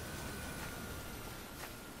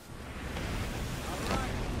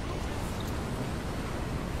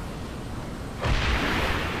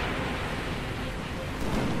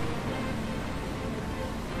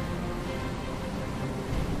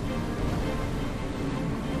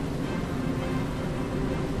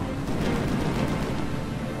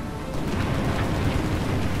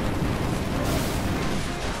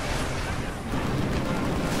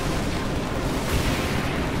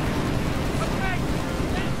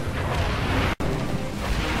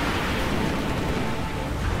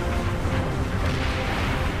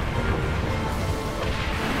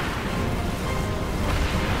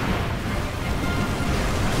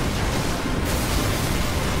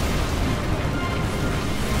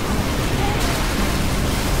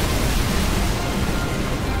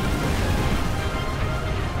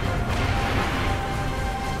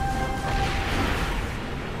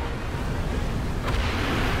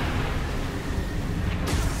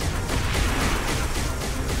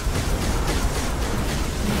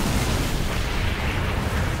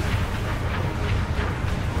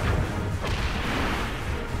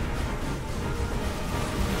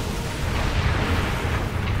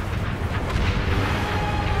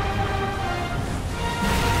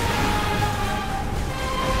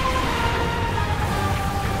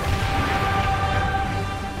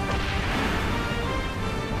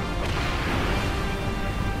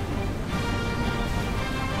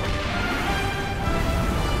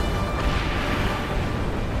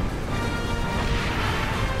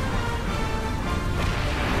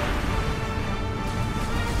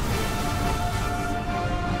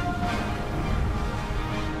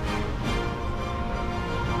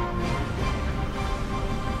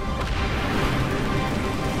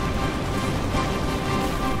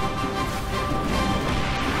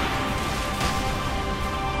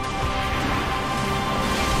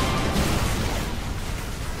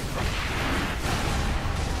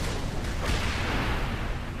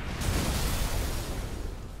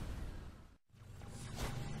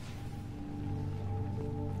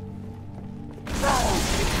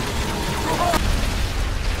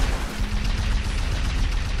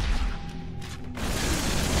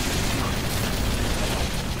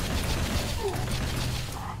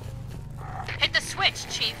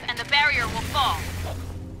 carrier will fall.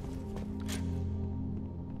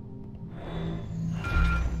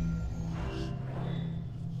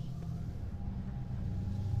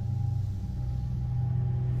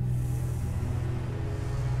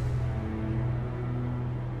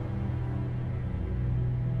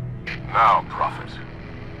 Now, Prophet,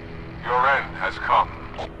 your end has come.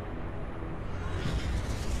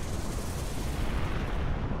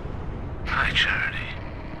 Hi, Charity.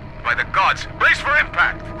 By the gods, brace for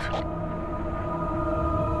impact!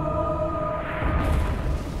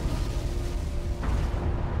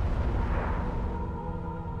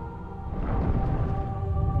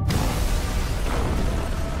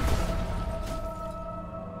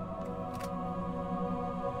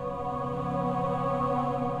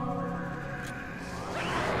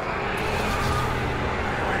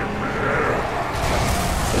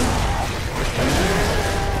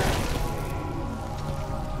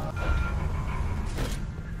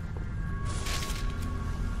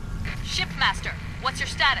 Shipmaster, what's your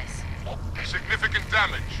status? Significant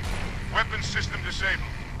damage. Weapons system disabled.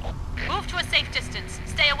 Move to a safe distance.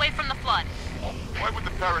 Stay away from the flood. Why would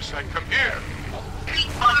the parasite come here? The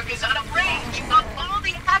Ark is out of range of all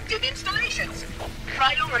the active installations.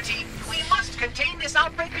 Priority, we must contain this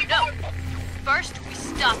outbreak before... No. First, we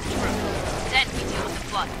stop the Truth. Then we deal with the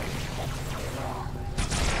flood.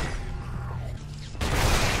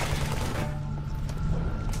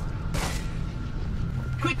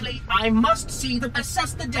 Quickly, I must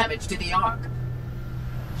assess the damage to the Ark.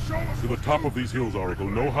 To the top of these hills, Oracle,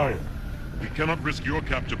 no higher. We cannot risk your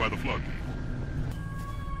capture by the flood.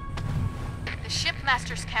 The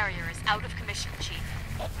Shipmaster's carrier is out of commission, Chief.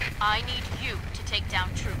 I need you to take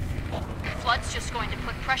down Truth. Flood's just going to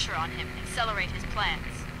put pressure on him and accelerate his plans.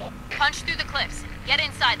 Punch through the cliffs. Get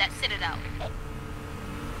inside that citadel.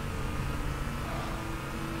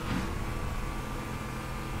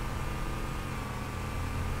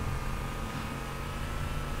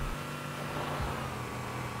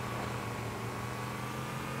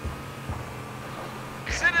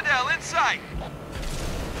 Citadel in sight!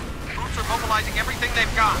 Troops are mobilizing everything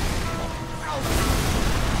they've got.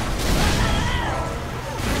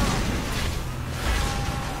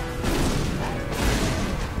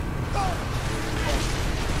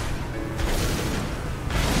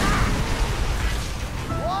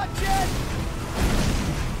 Watch it!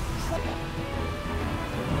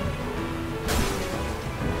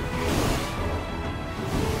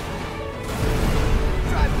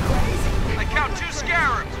 Drive crazy! I count 2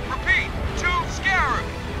 scarabs! Repeat, 2 scarabs!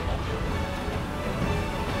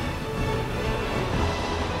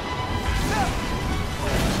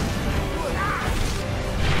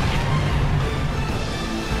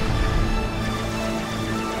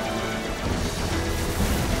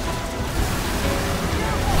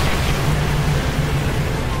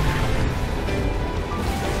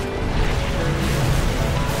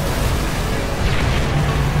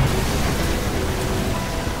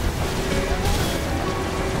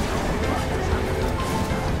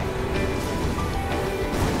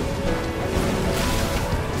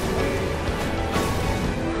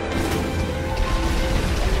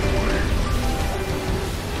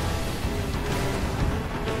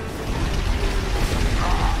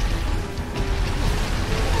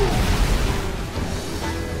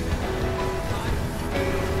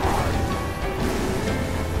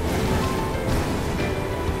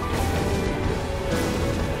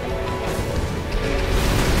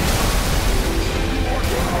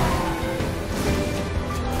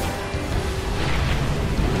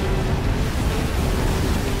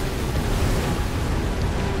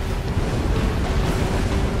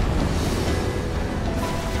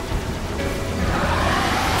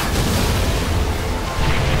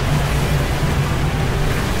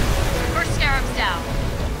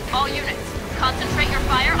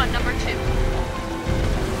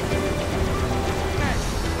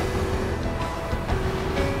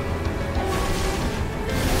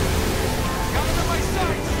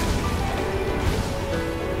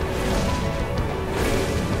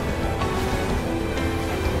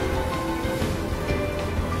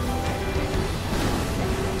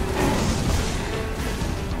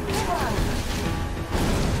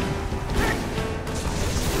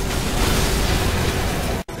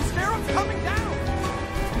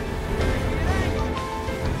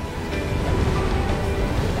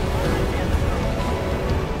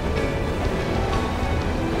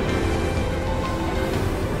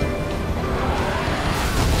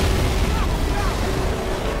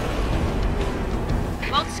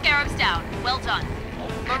 Well done.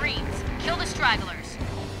 Marines, kill the stragglers.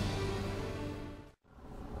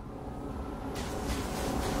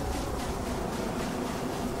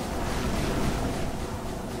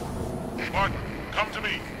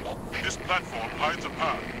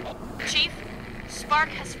 Vark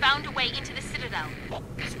has found a way into the Citadel.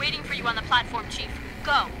 He's waiting for you on the platform, Chief.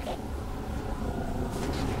 Go!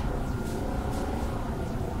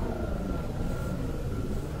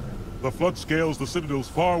 The flood scales the Citadel's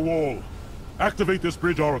far wall. Activate this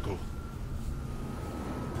bridge, Oracle.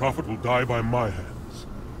 The Prophet will die by my hands,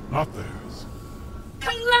 not theirs.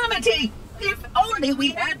 Calamity! If only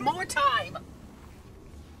we had more time!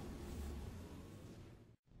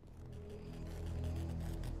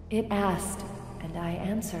 It asked, and I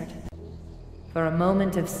answered. For a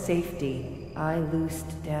moment of safety, I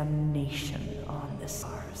loosed damnation on the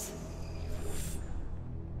stars.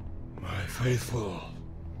 My faithful,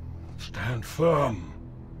 stand firm.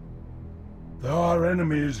 Though our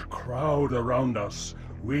enemies crowd around us,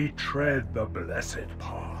 we tread the blessed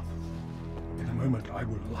path. In a moment I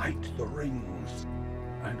will light the rings,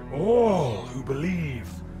 and all who believe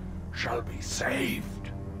shall be saved.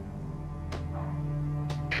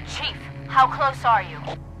 Chief, how close are you?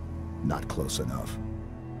 Not close enough.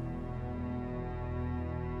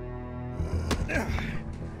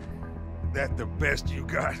 That the best you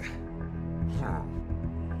got?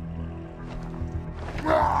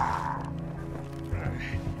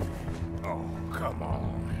 Oh, come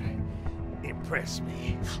on. Impress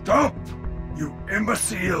me. Stop! You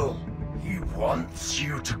imbecile! He wants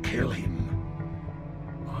you to kill him.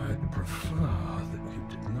 I'd prefer that you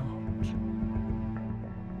did not.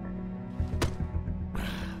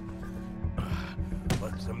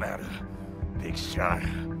 What's the matter, big shot?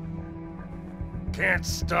 Can't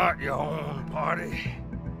start your own party?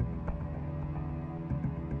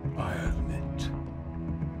 I admit,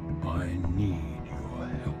 I need your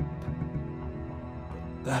help.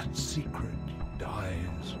 But that secret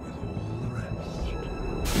dies with all the rest.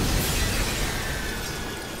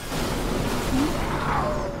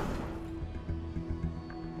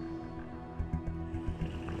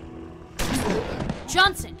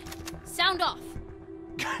 Johnson! Sound off!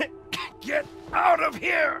 Get out of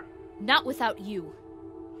here! Not without you.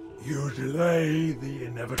 You delay the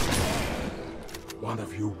inevitable. One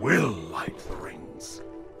of you will light the rings.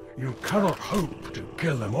 You cannot hope to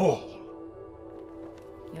kill them all.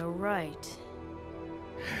 You're right.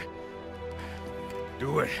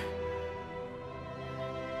 Do it.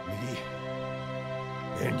 Me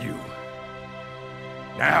and you.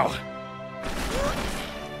 Now!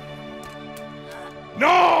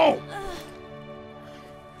 No!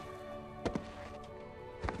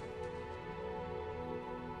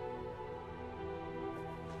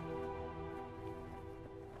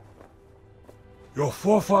 Your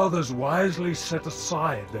forefathers wisely set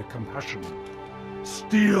aside their compassion,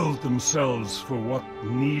 steeled themselves for what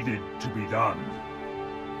needed to be done.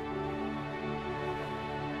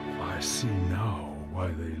 I see now why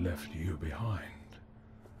they left you behind.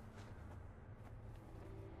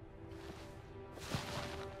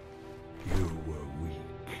 You were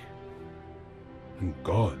weak, and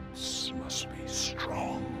gods must be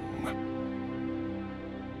strong.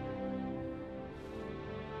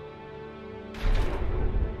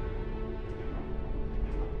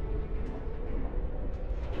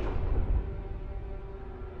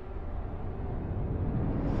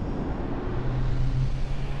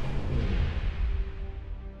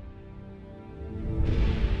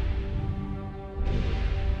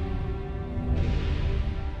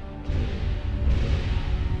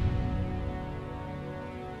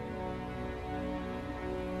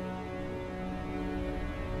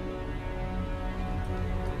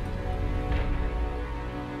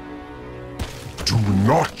 Do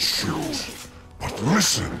not shoot, but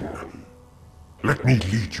listen. Let me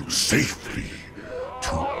lead you safely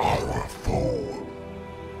to our foe.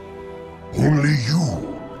 Only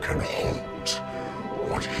you can halt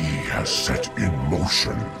what he has set in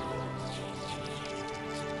motion.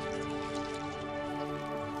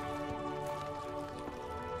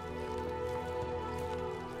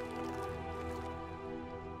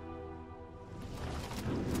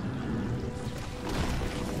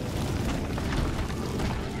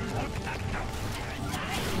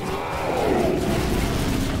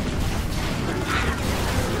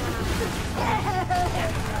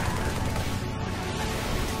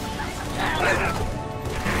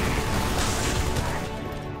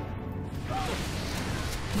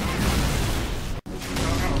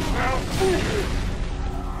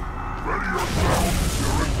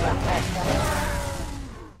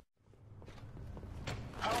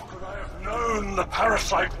 How could I have known the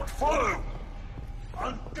parasite would follow?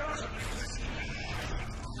 Undoubtedly.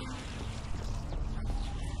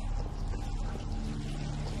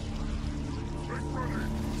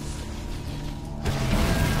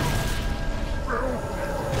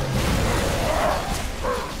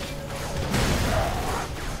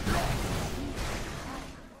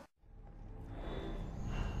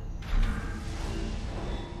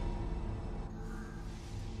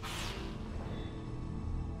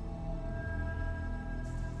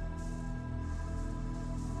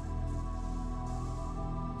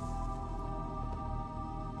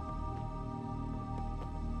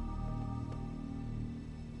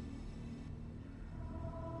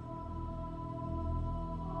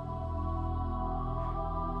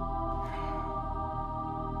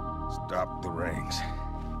 Stop the rings.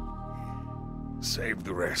 Save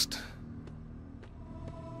the rest.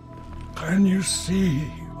 Can you see,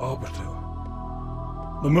 Arbiter?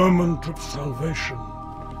 The moment of salvation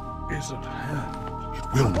is at hand. It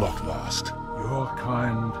will not last. Your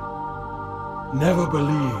kind never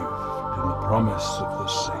believed in the promise of the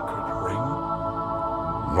sacred ring.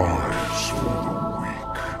 Lies for the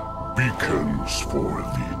weak, beacons for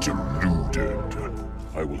the deluded.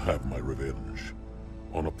 I will have my revenge.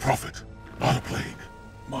 On a prophet, not a plague.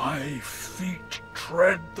 My feet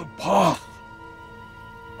tread the path.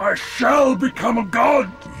 I shall become a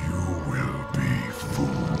god. You will be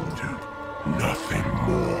food, nothing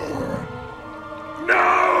more.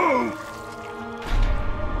 No!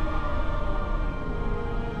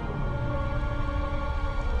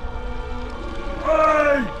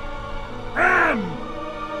 I am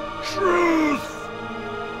truth,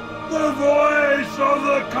 the voice of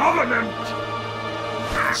the Covenant.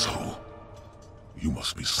 So, you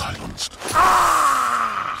must be silenced.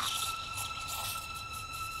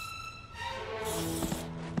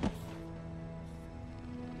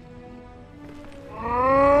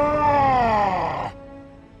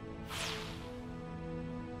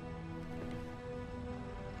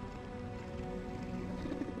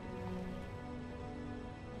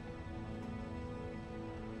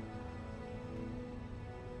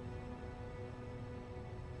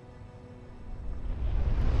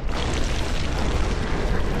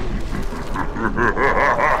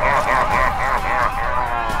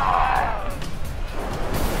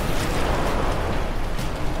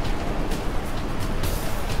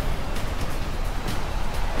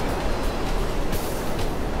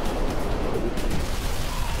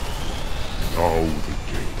 Now the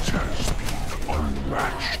gate has been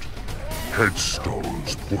unlatched,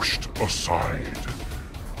 headstones pushed aside,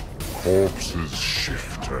 corpses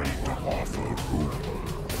shift and offer room.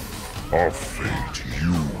 A fate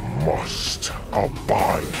you must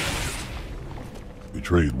abide. We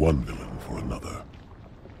trade one villain for another.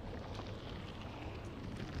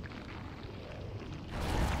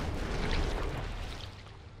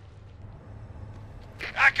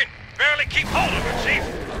 I can barely keep hold of her,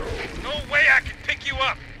 Chief. No way I can pick you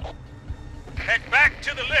up. Head back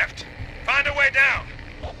to the lift. Find a way down.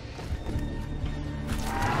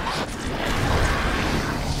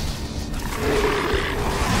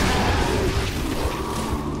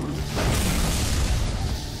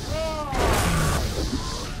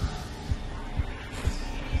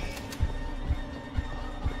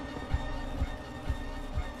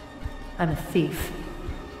 I'm a thief,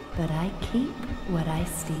 but I keep what I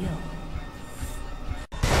steal.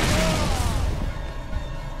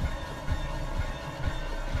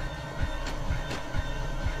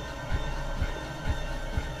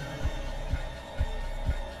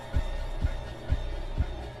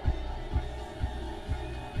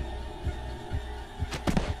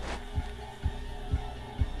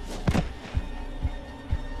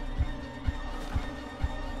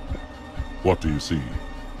 What do you see?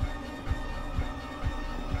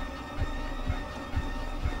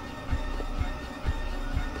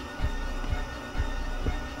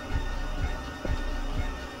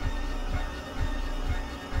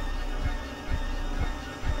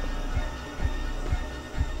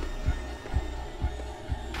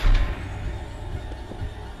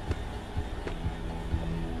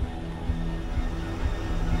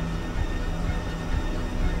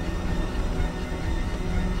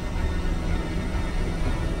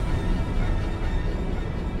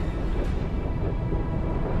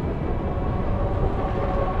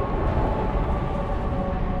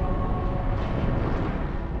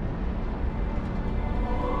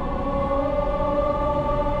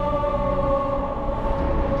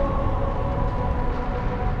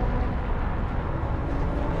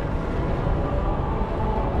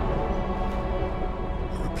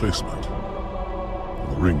 Replacement.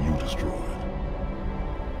 The ring you destroyed.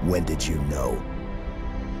 When did you know?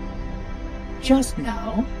 Just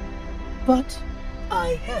now. But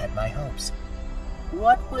I had my hopes.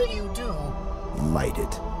 What will you do? Light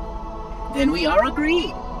it. Then we are agreed.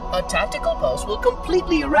 A tactical pulse will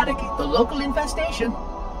completely eradicate the local infestation.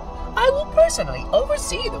 I will personally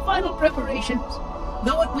oversee the final preparations,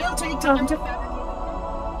 though it will take time to fabricate.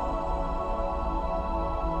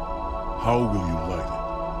 How will you light it?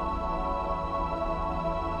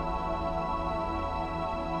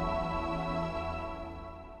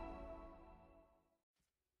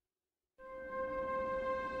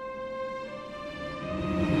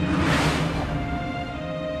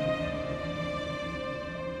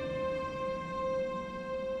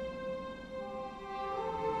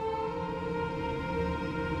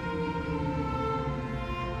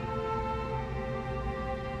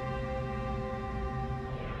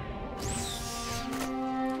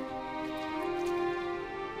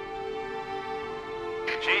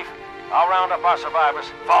 I'll round up our survivors,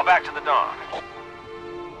 fall back to the dawn.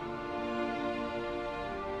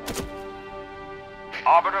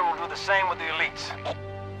 Arbiter will do the same with the elites.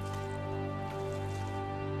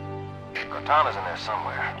 Cortana's in there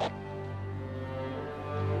somewhere.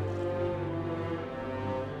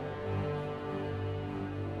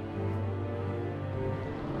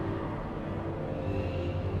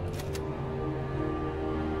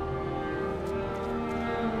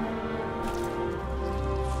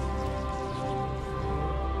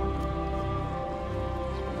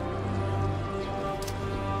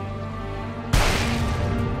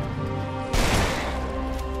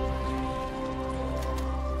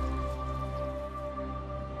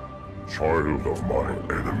 Child of my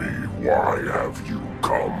enemy, why have you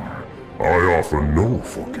come? I offer no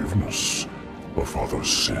forgiveness. A father's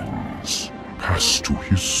sins pass to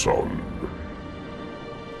his son.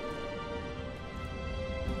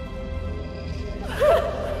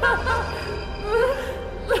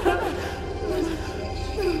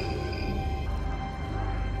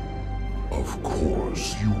 Of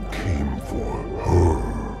course, you came for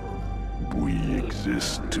her. We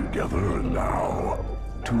exist together now.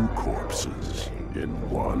 Two corpses in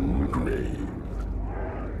one grave.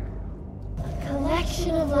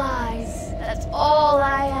 Collection of lies. That's all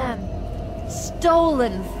I am.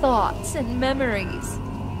 Stolen thoughts and memories.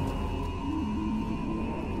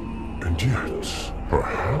 And yet,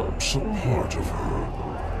 perhaps a part of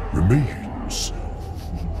her remains.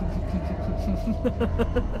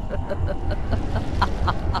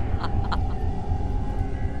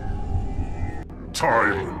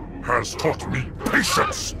 Time has taught me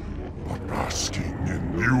patience, but basking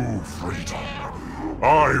in new freedom,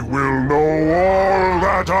 I will know all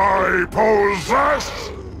that I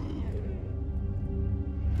possess!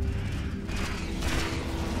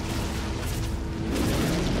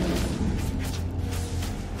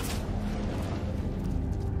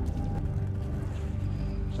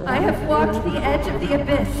 I have walked the edge of the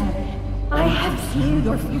abyss. I have seen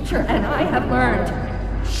your future, and I have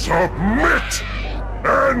learned. Submit!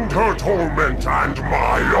 End her torment and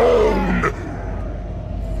my own!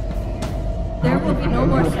 There will be no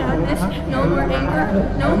more sadness, no more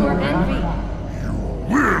anger, no more envy.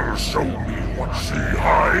 You will show me what she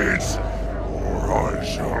hides, or I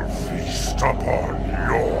shall feast upon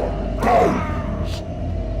your bones!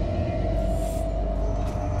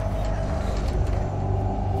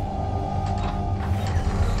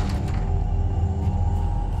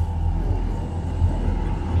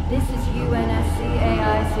 This is UNSC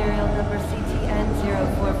AI serial number CTN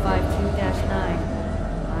 0452-9.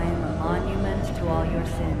 I am a monument to all your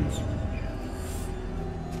sins.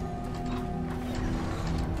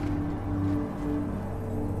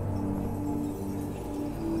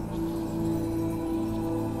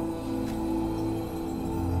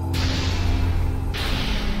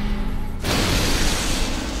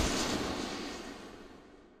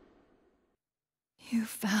 You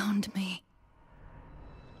found me.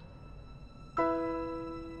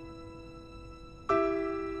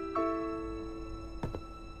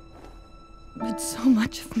 But so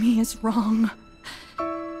much of me is wrong.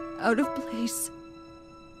 Out of place.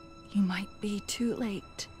 You might be too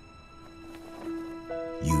late.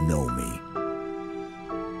 You know me.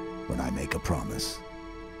 When I make a promise.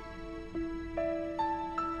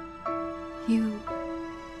 You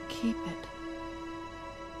keep it.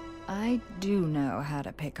 I do know how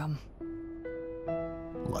to pick 'em.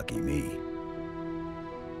 Lucky me.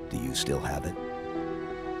 Do you still have it?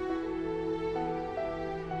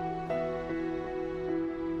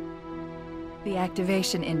 The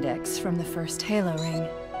activation index from the first Halo ring.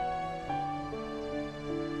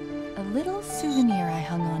 A little souvenir I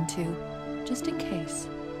hung on to, just in case.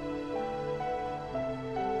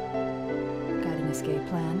 Got an escape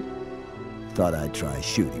plan? Thought I'd try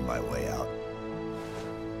shooting my way out.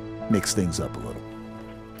 Mix things up a little.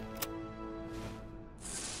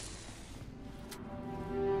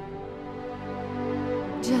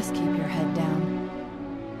 Just keep your head down.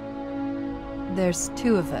 There's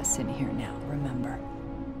two of us in here now, remember?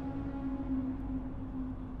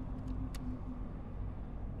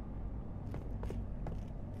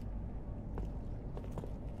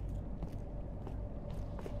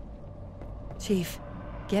 Chief,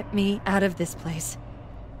 get me out of this place.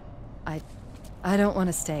 I don't want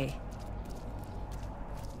to stay.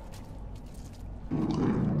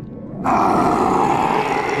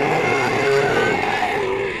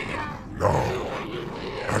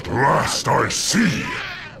 At last I see!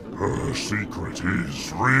 Her secret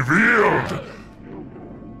is revealed!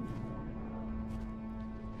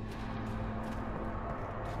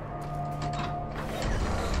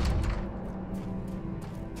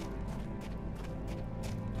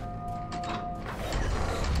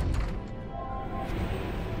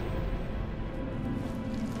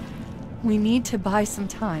 We need to buy some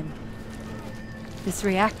time. This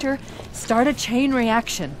reactor, start a chain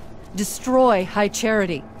reaction. Destroy High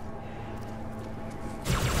Charity.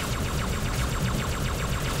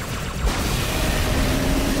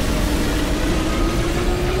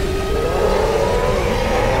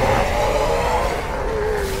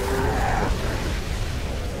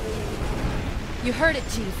 You heard it,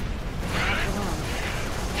 Chief.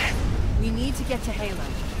 We need to get to Halo.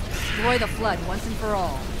 Destroy the Flood once and for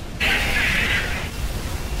all.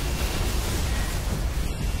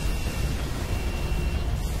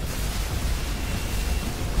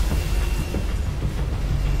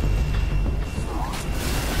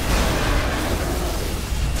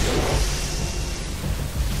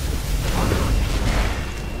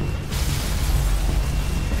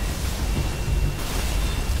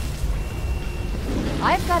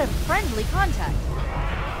 I've got a friendly contact.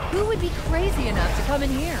 Who would be crazy enough to come in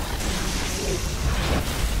here?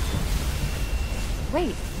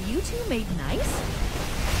 Wait, you two made nice?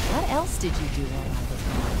 What else did you do while I was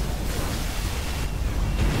gone?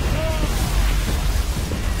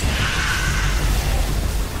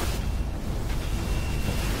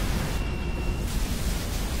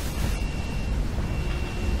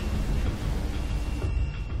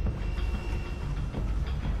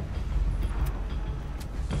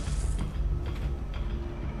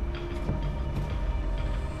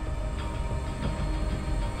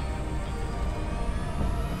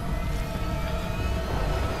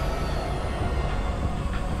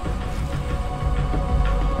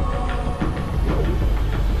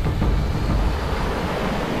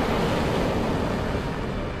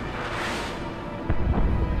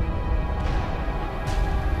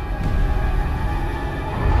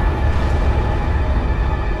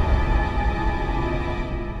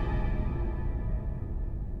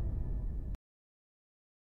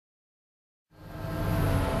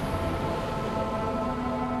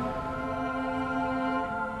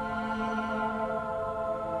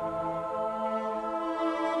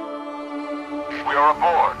 We are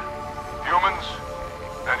aboard. Humans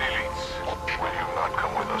and elites. Will you not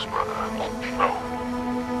come with us, brother? No.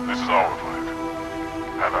 This is our fight.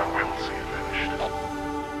 And I will see it finished.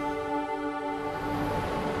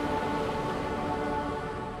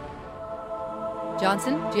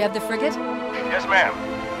 Johnson, do you have the frigate? Yes, ma'am.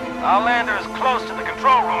 I'll land her as close to the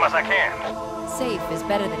control room as I can. Safe is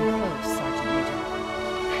better than close, Sergeant Major.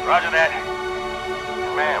 Roger that.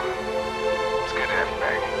 Ma'am, it's good to have you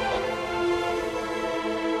back.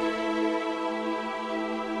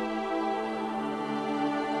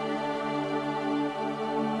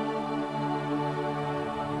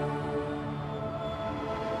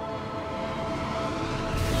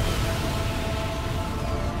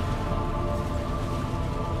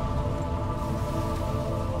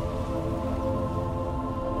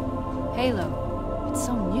 Halo. It's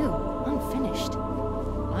so new, unfinished.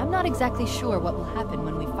 I'm not exactly sure what will happen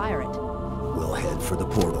when we fire it. We'll head for the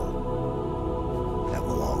portal. And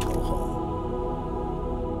we'll all go home.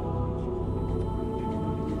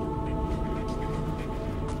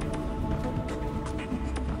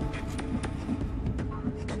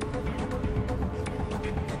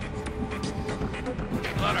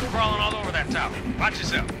 Blood are crawling all over that tower. Watch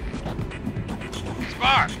yourself.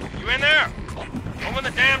 Spark, you in there? Open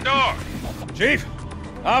the damn door. Chief,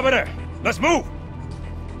 Arbiter, let's move.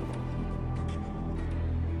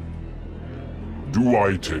 Do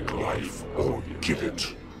I take life or give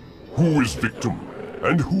it? Who is victim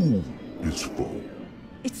and who is foe?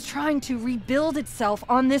 It's trying to rebuild itself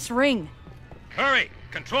on this ring. Hurry!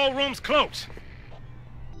 Control room's close.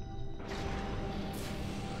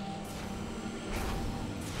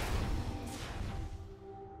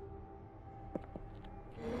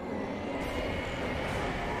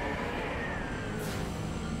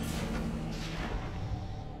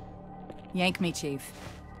 Yank me, Chief.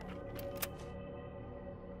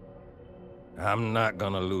 I'm not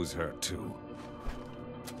gonna lose her, too.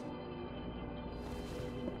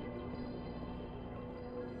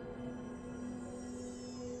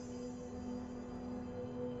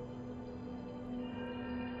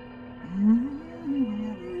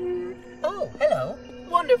 Oh, hello.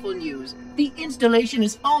 Wonderful news. The installation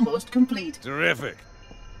is almost complete. Terrific.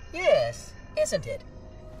 Yes, isn't it?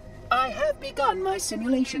 I have begun my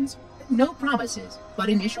simulations. No promises, but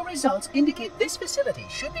initial results indicate this facility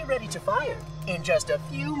should be ready to fire in just a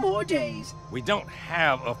few more days. We don't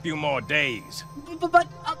have a few more days. But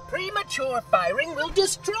a premature firing will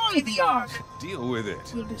destroy the Ark. Deal with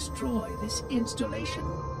it. Will destroy this installation.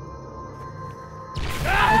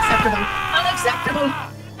 Unacceptable! Unacceptable!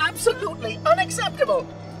 Absolutely unacceptable!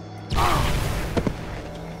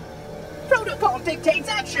 Protocol dictates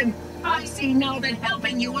action! I see now that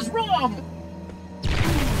helping you was wrong.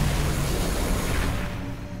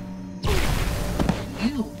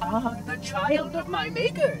 You are the child of my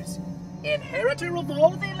makers, inheritor of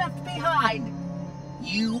all they left behind.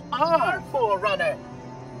 You are Forerunner.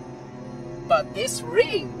 But this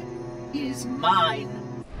ring is mine.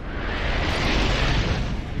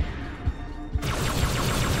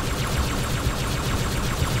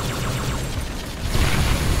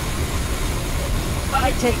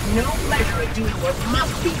 I take no pleasure in doing what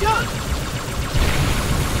must be done.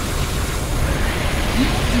 You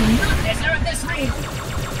do not deserve this ring.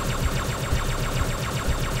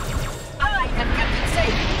 I have kept it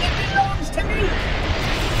safe. It belongs to me.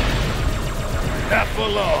 Not for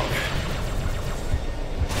long.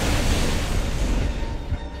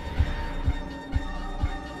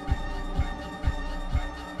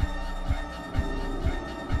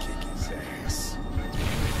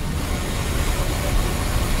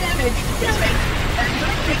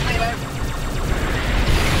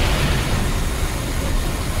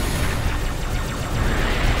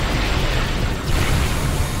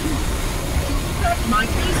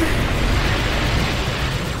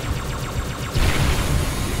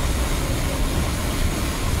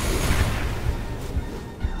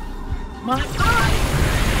 My eye!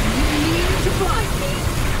 You mean to blind me?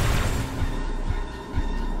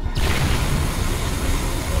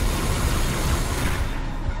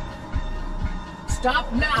 Stop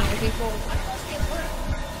now before I must get hurt.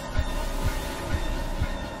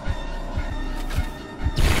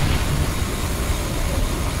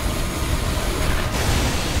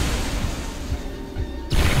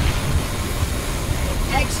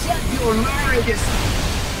 Accept your lurid.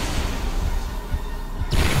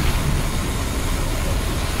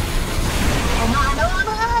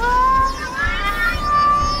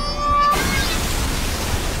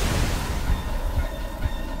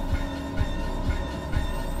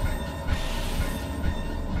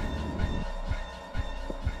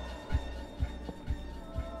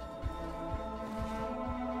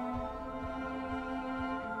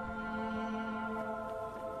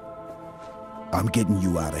 I'm getting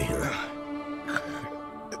you out of here.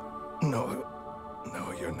 No,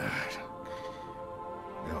 you're not.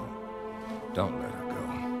 No, don't let her go.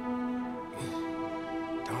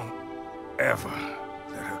 Don't ever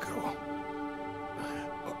let her go.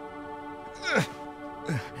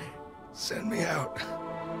 Send me out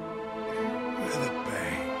with a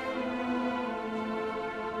bang.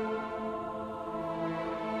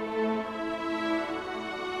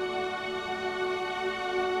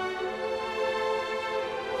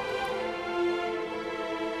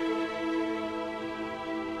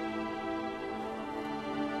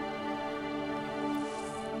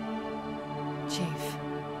 Chief,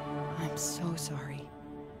 I'm so sorry.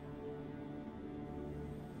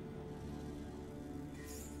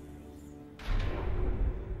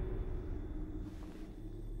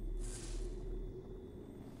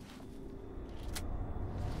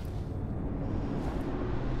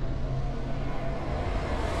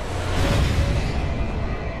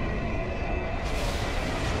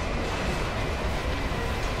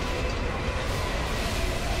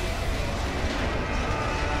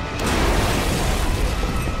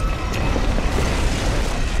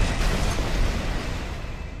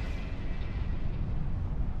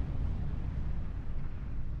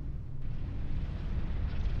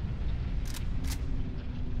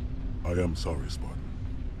 I am sorry, Spartan.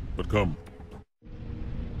 But come.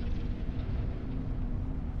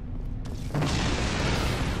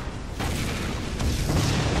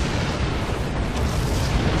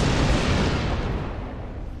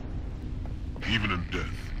 Even in death,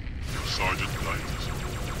 your sergeant guides us.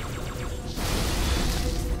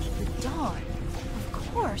 The Dawn.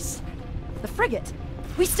 Of course. The frigate.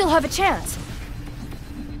 We still have a chance.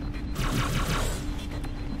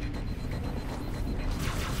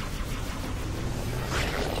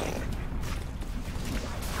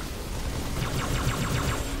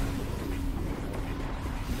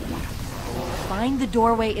 Find the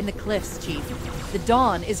doorway in the cliffs, Chief. The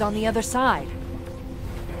Dawn is on the other side.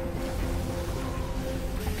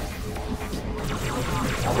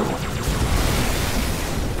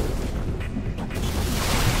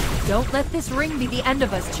 Don't let this ring be the end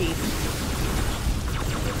of us, Chief.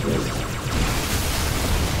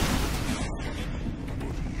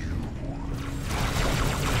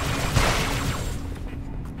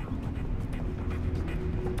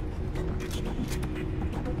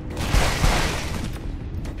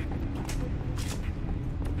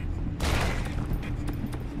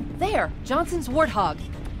 There! Johnson's Warthog.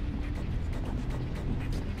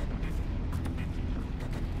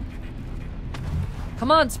 Come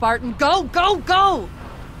on, Spartan, go, go, go!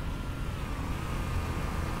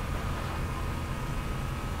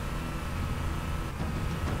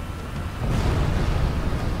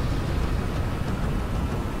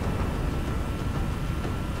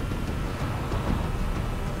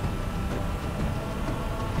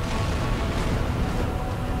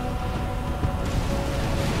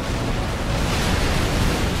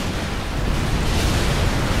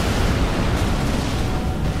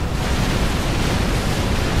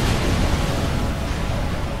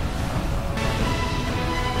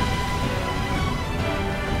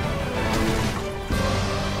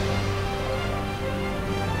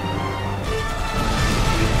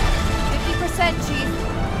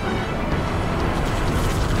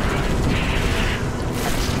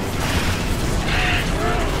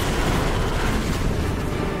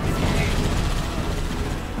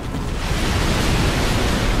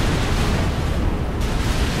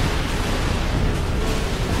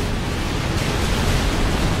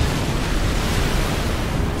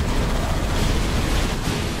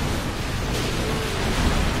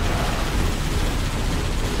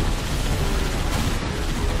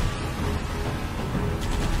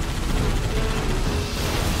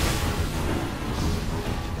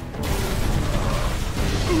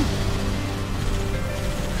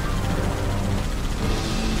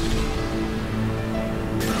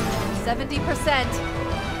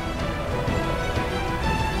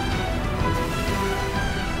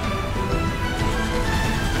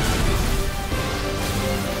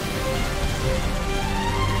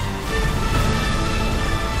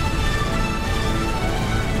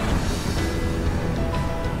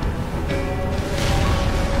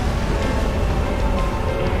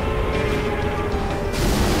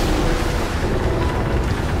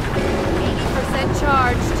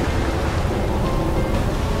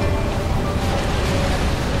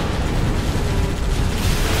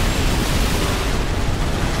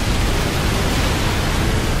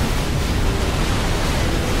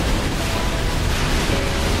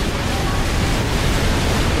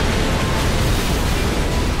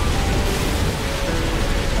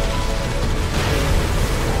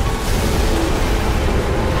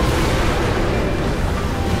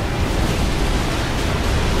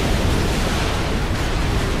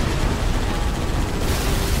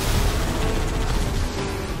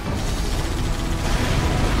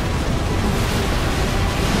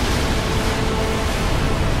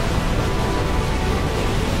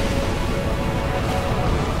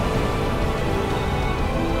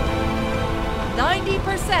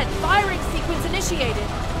 Firing sequence initiated.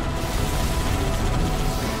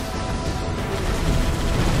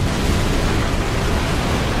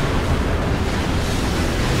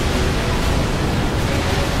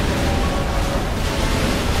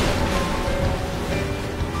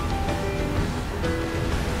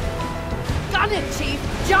 Gun it, Chief!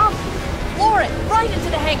 Jump! Floor it! Right into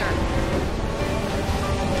the hangar!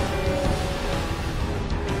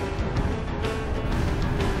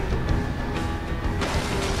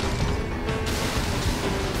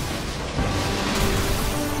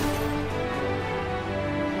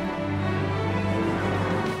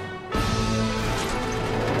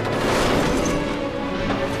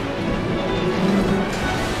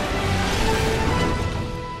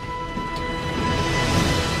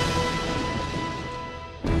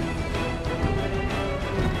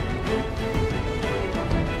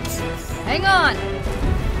 Hang on!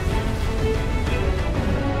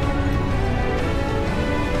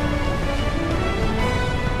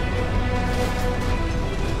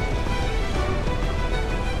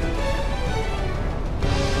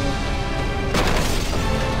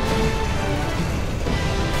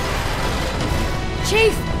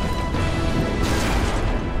 Chief!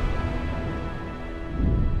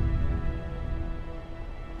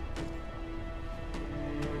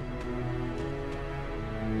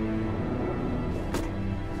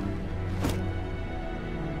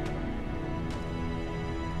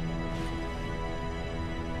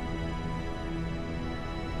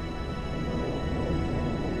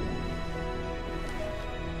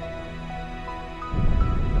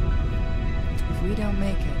 If we don't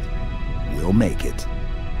make it, We'll make it.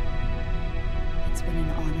 it's been an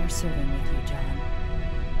honor serving with you, John.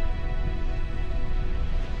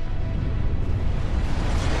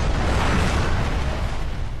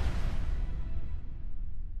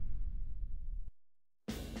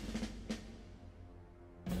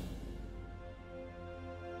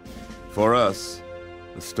 For us,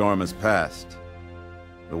 the storm has passed.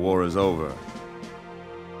 The war is over.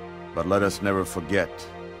 But let us never forget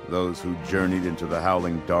those who journeyed into the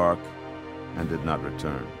howling dark and did not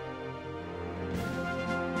return.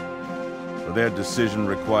 for their decision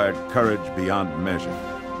required courage beyond measure,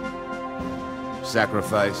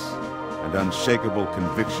 sacrifice, and unshakable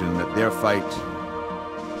conviction that their fight,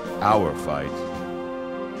 our fight,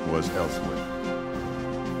 was elsewhere.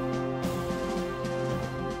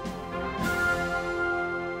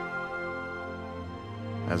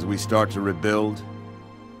 As we start to rebuild,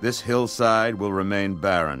 this hillside will remain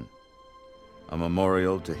barren, a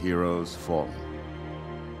memorial to heroes fallen.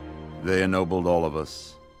 They ennobled all of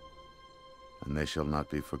us, and they shall not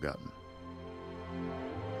be forgotten.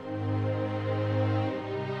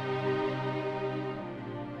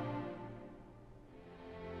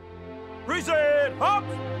 Reset! Hop!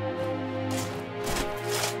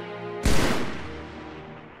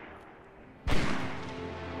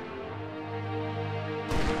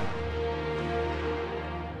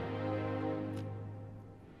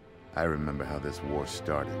 I remember how this war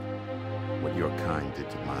started, what your kind did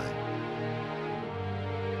to mine.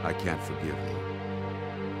 I can't forgive you.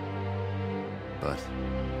 But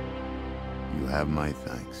you have my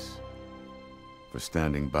thanks for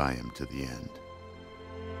standing by him to the end.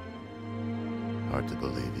 Hard to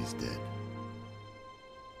believe he's dead.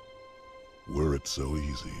 Were it so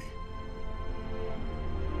easy.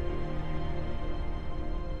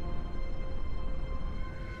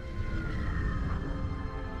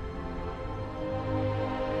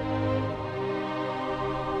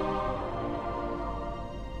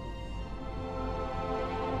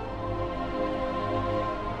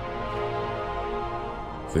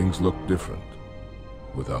 Things look different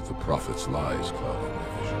without the Prophet's lies clouding my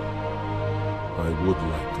vision. I would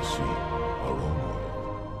like to see our own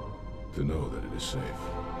world, to know that it is safe.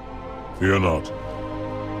 Fear not,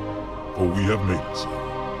 for we have made it so.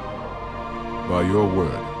 By your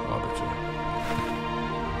word, Arbiter.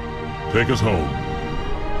 Take us home.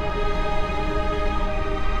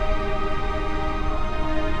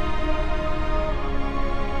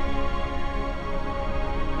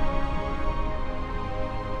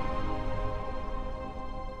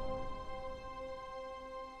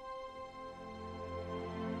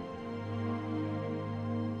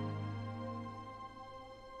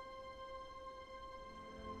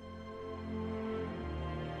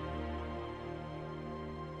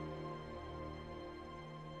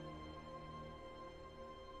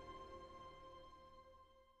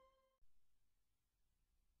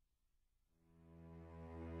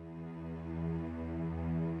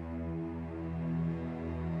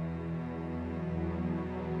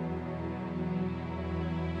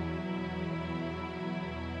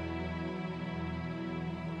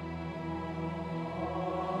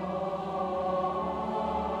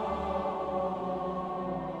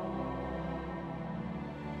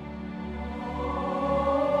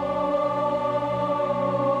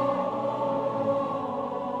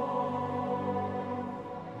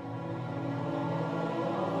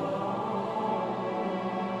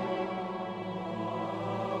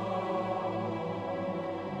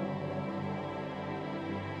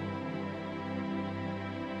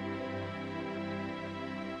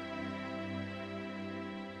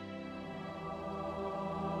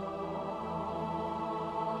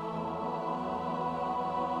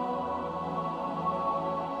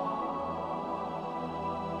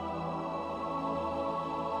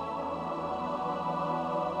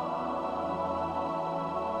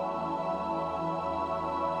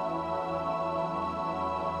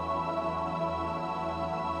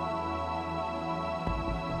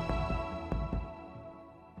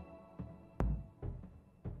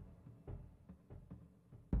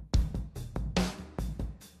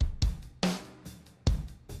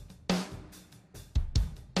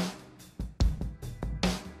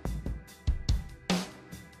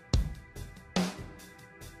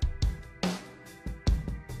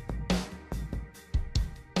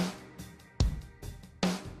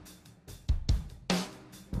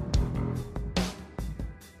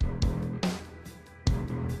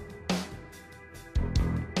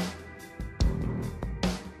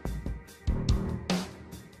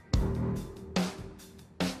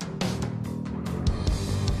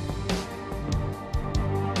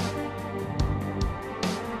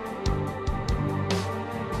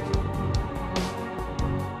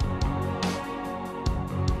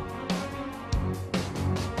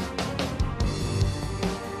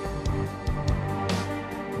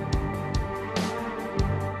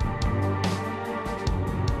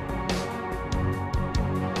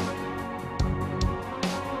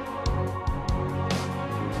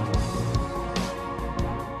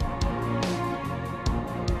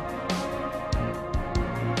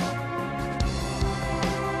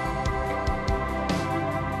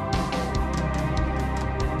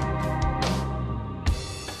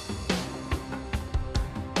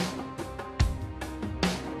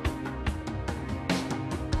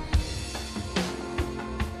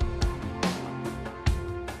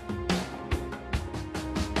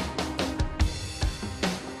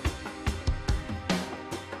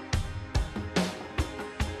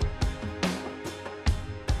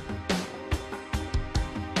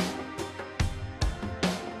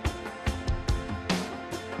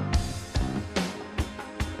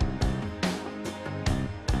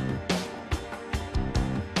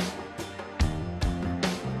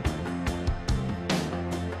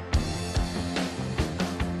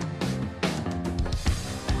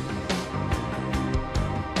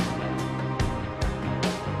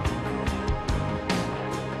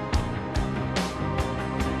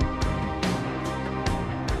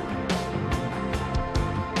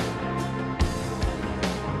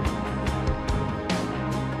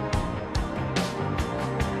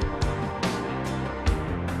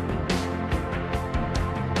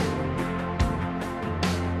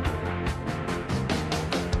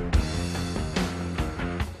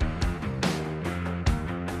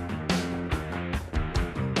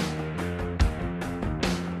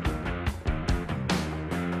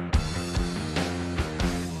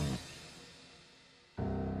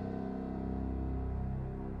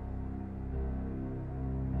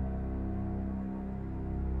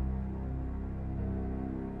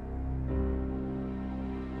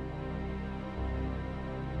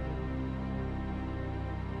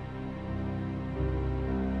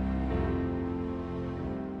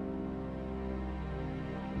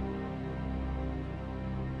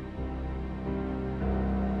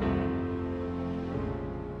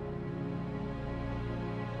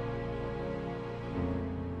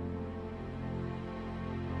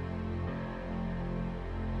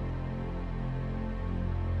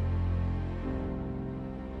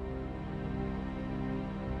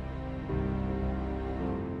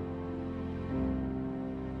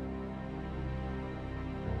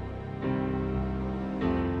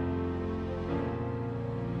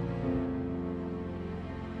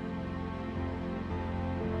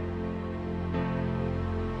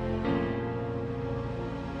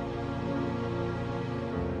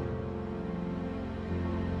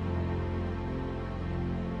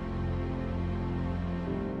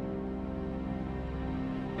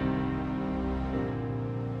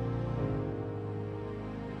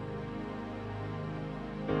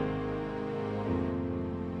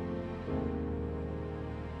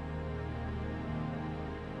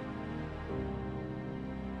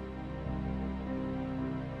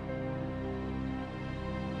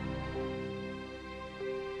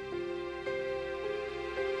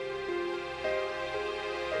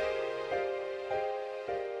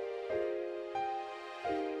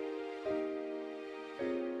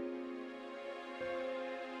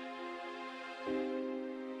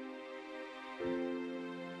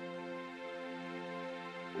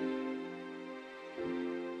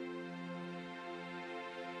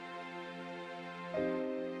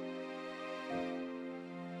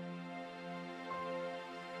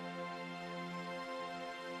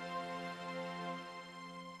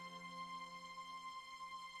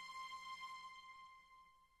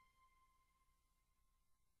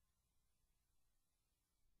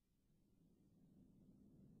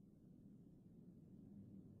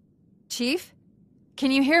 Chief?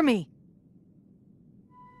 Can you hear me?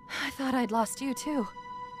 I thought I'd lost you too.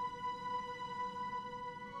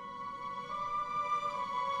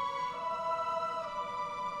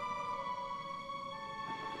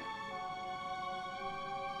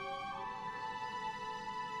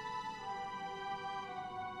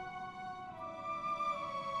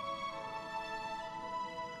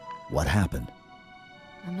 What happened?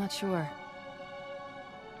 I'm not sure.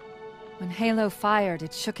 When Halo fired,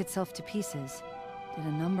 it shook itself to pieces. Did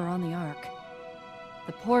a number on the Ark.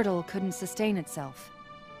 The portal couldn't sustain itself.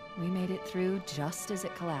 We made it through just as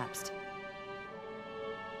it collapsed.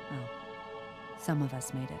 Oh, some of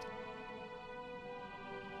us made it.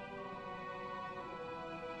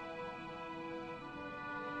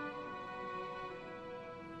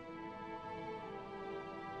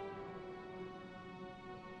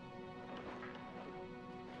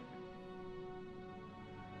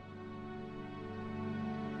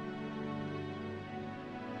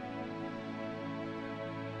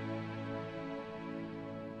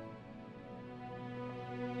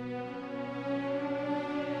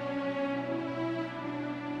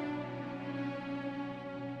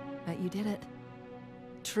 You did it.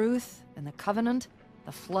 Truth and the Covenant,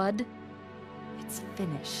 the Flood, it's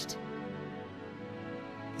finished.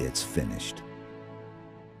 It's finished.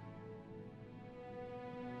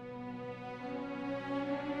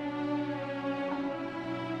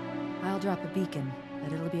 I'll drop a beacon,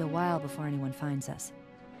 but it'll be a while before anyone finds us.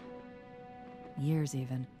 Years,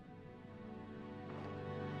 even.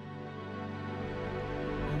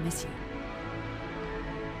 I'll miss you.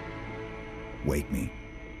 Wake me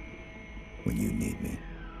when you need me.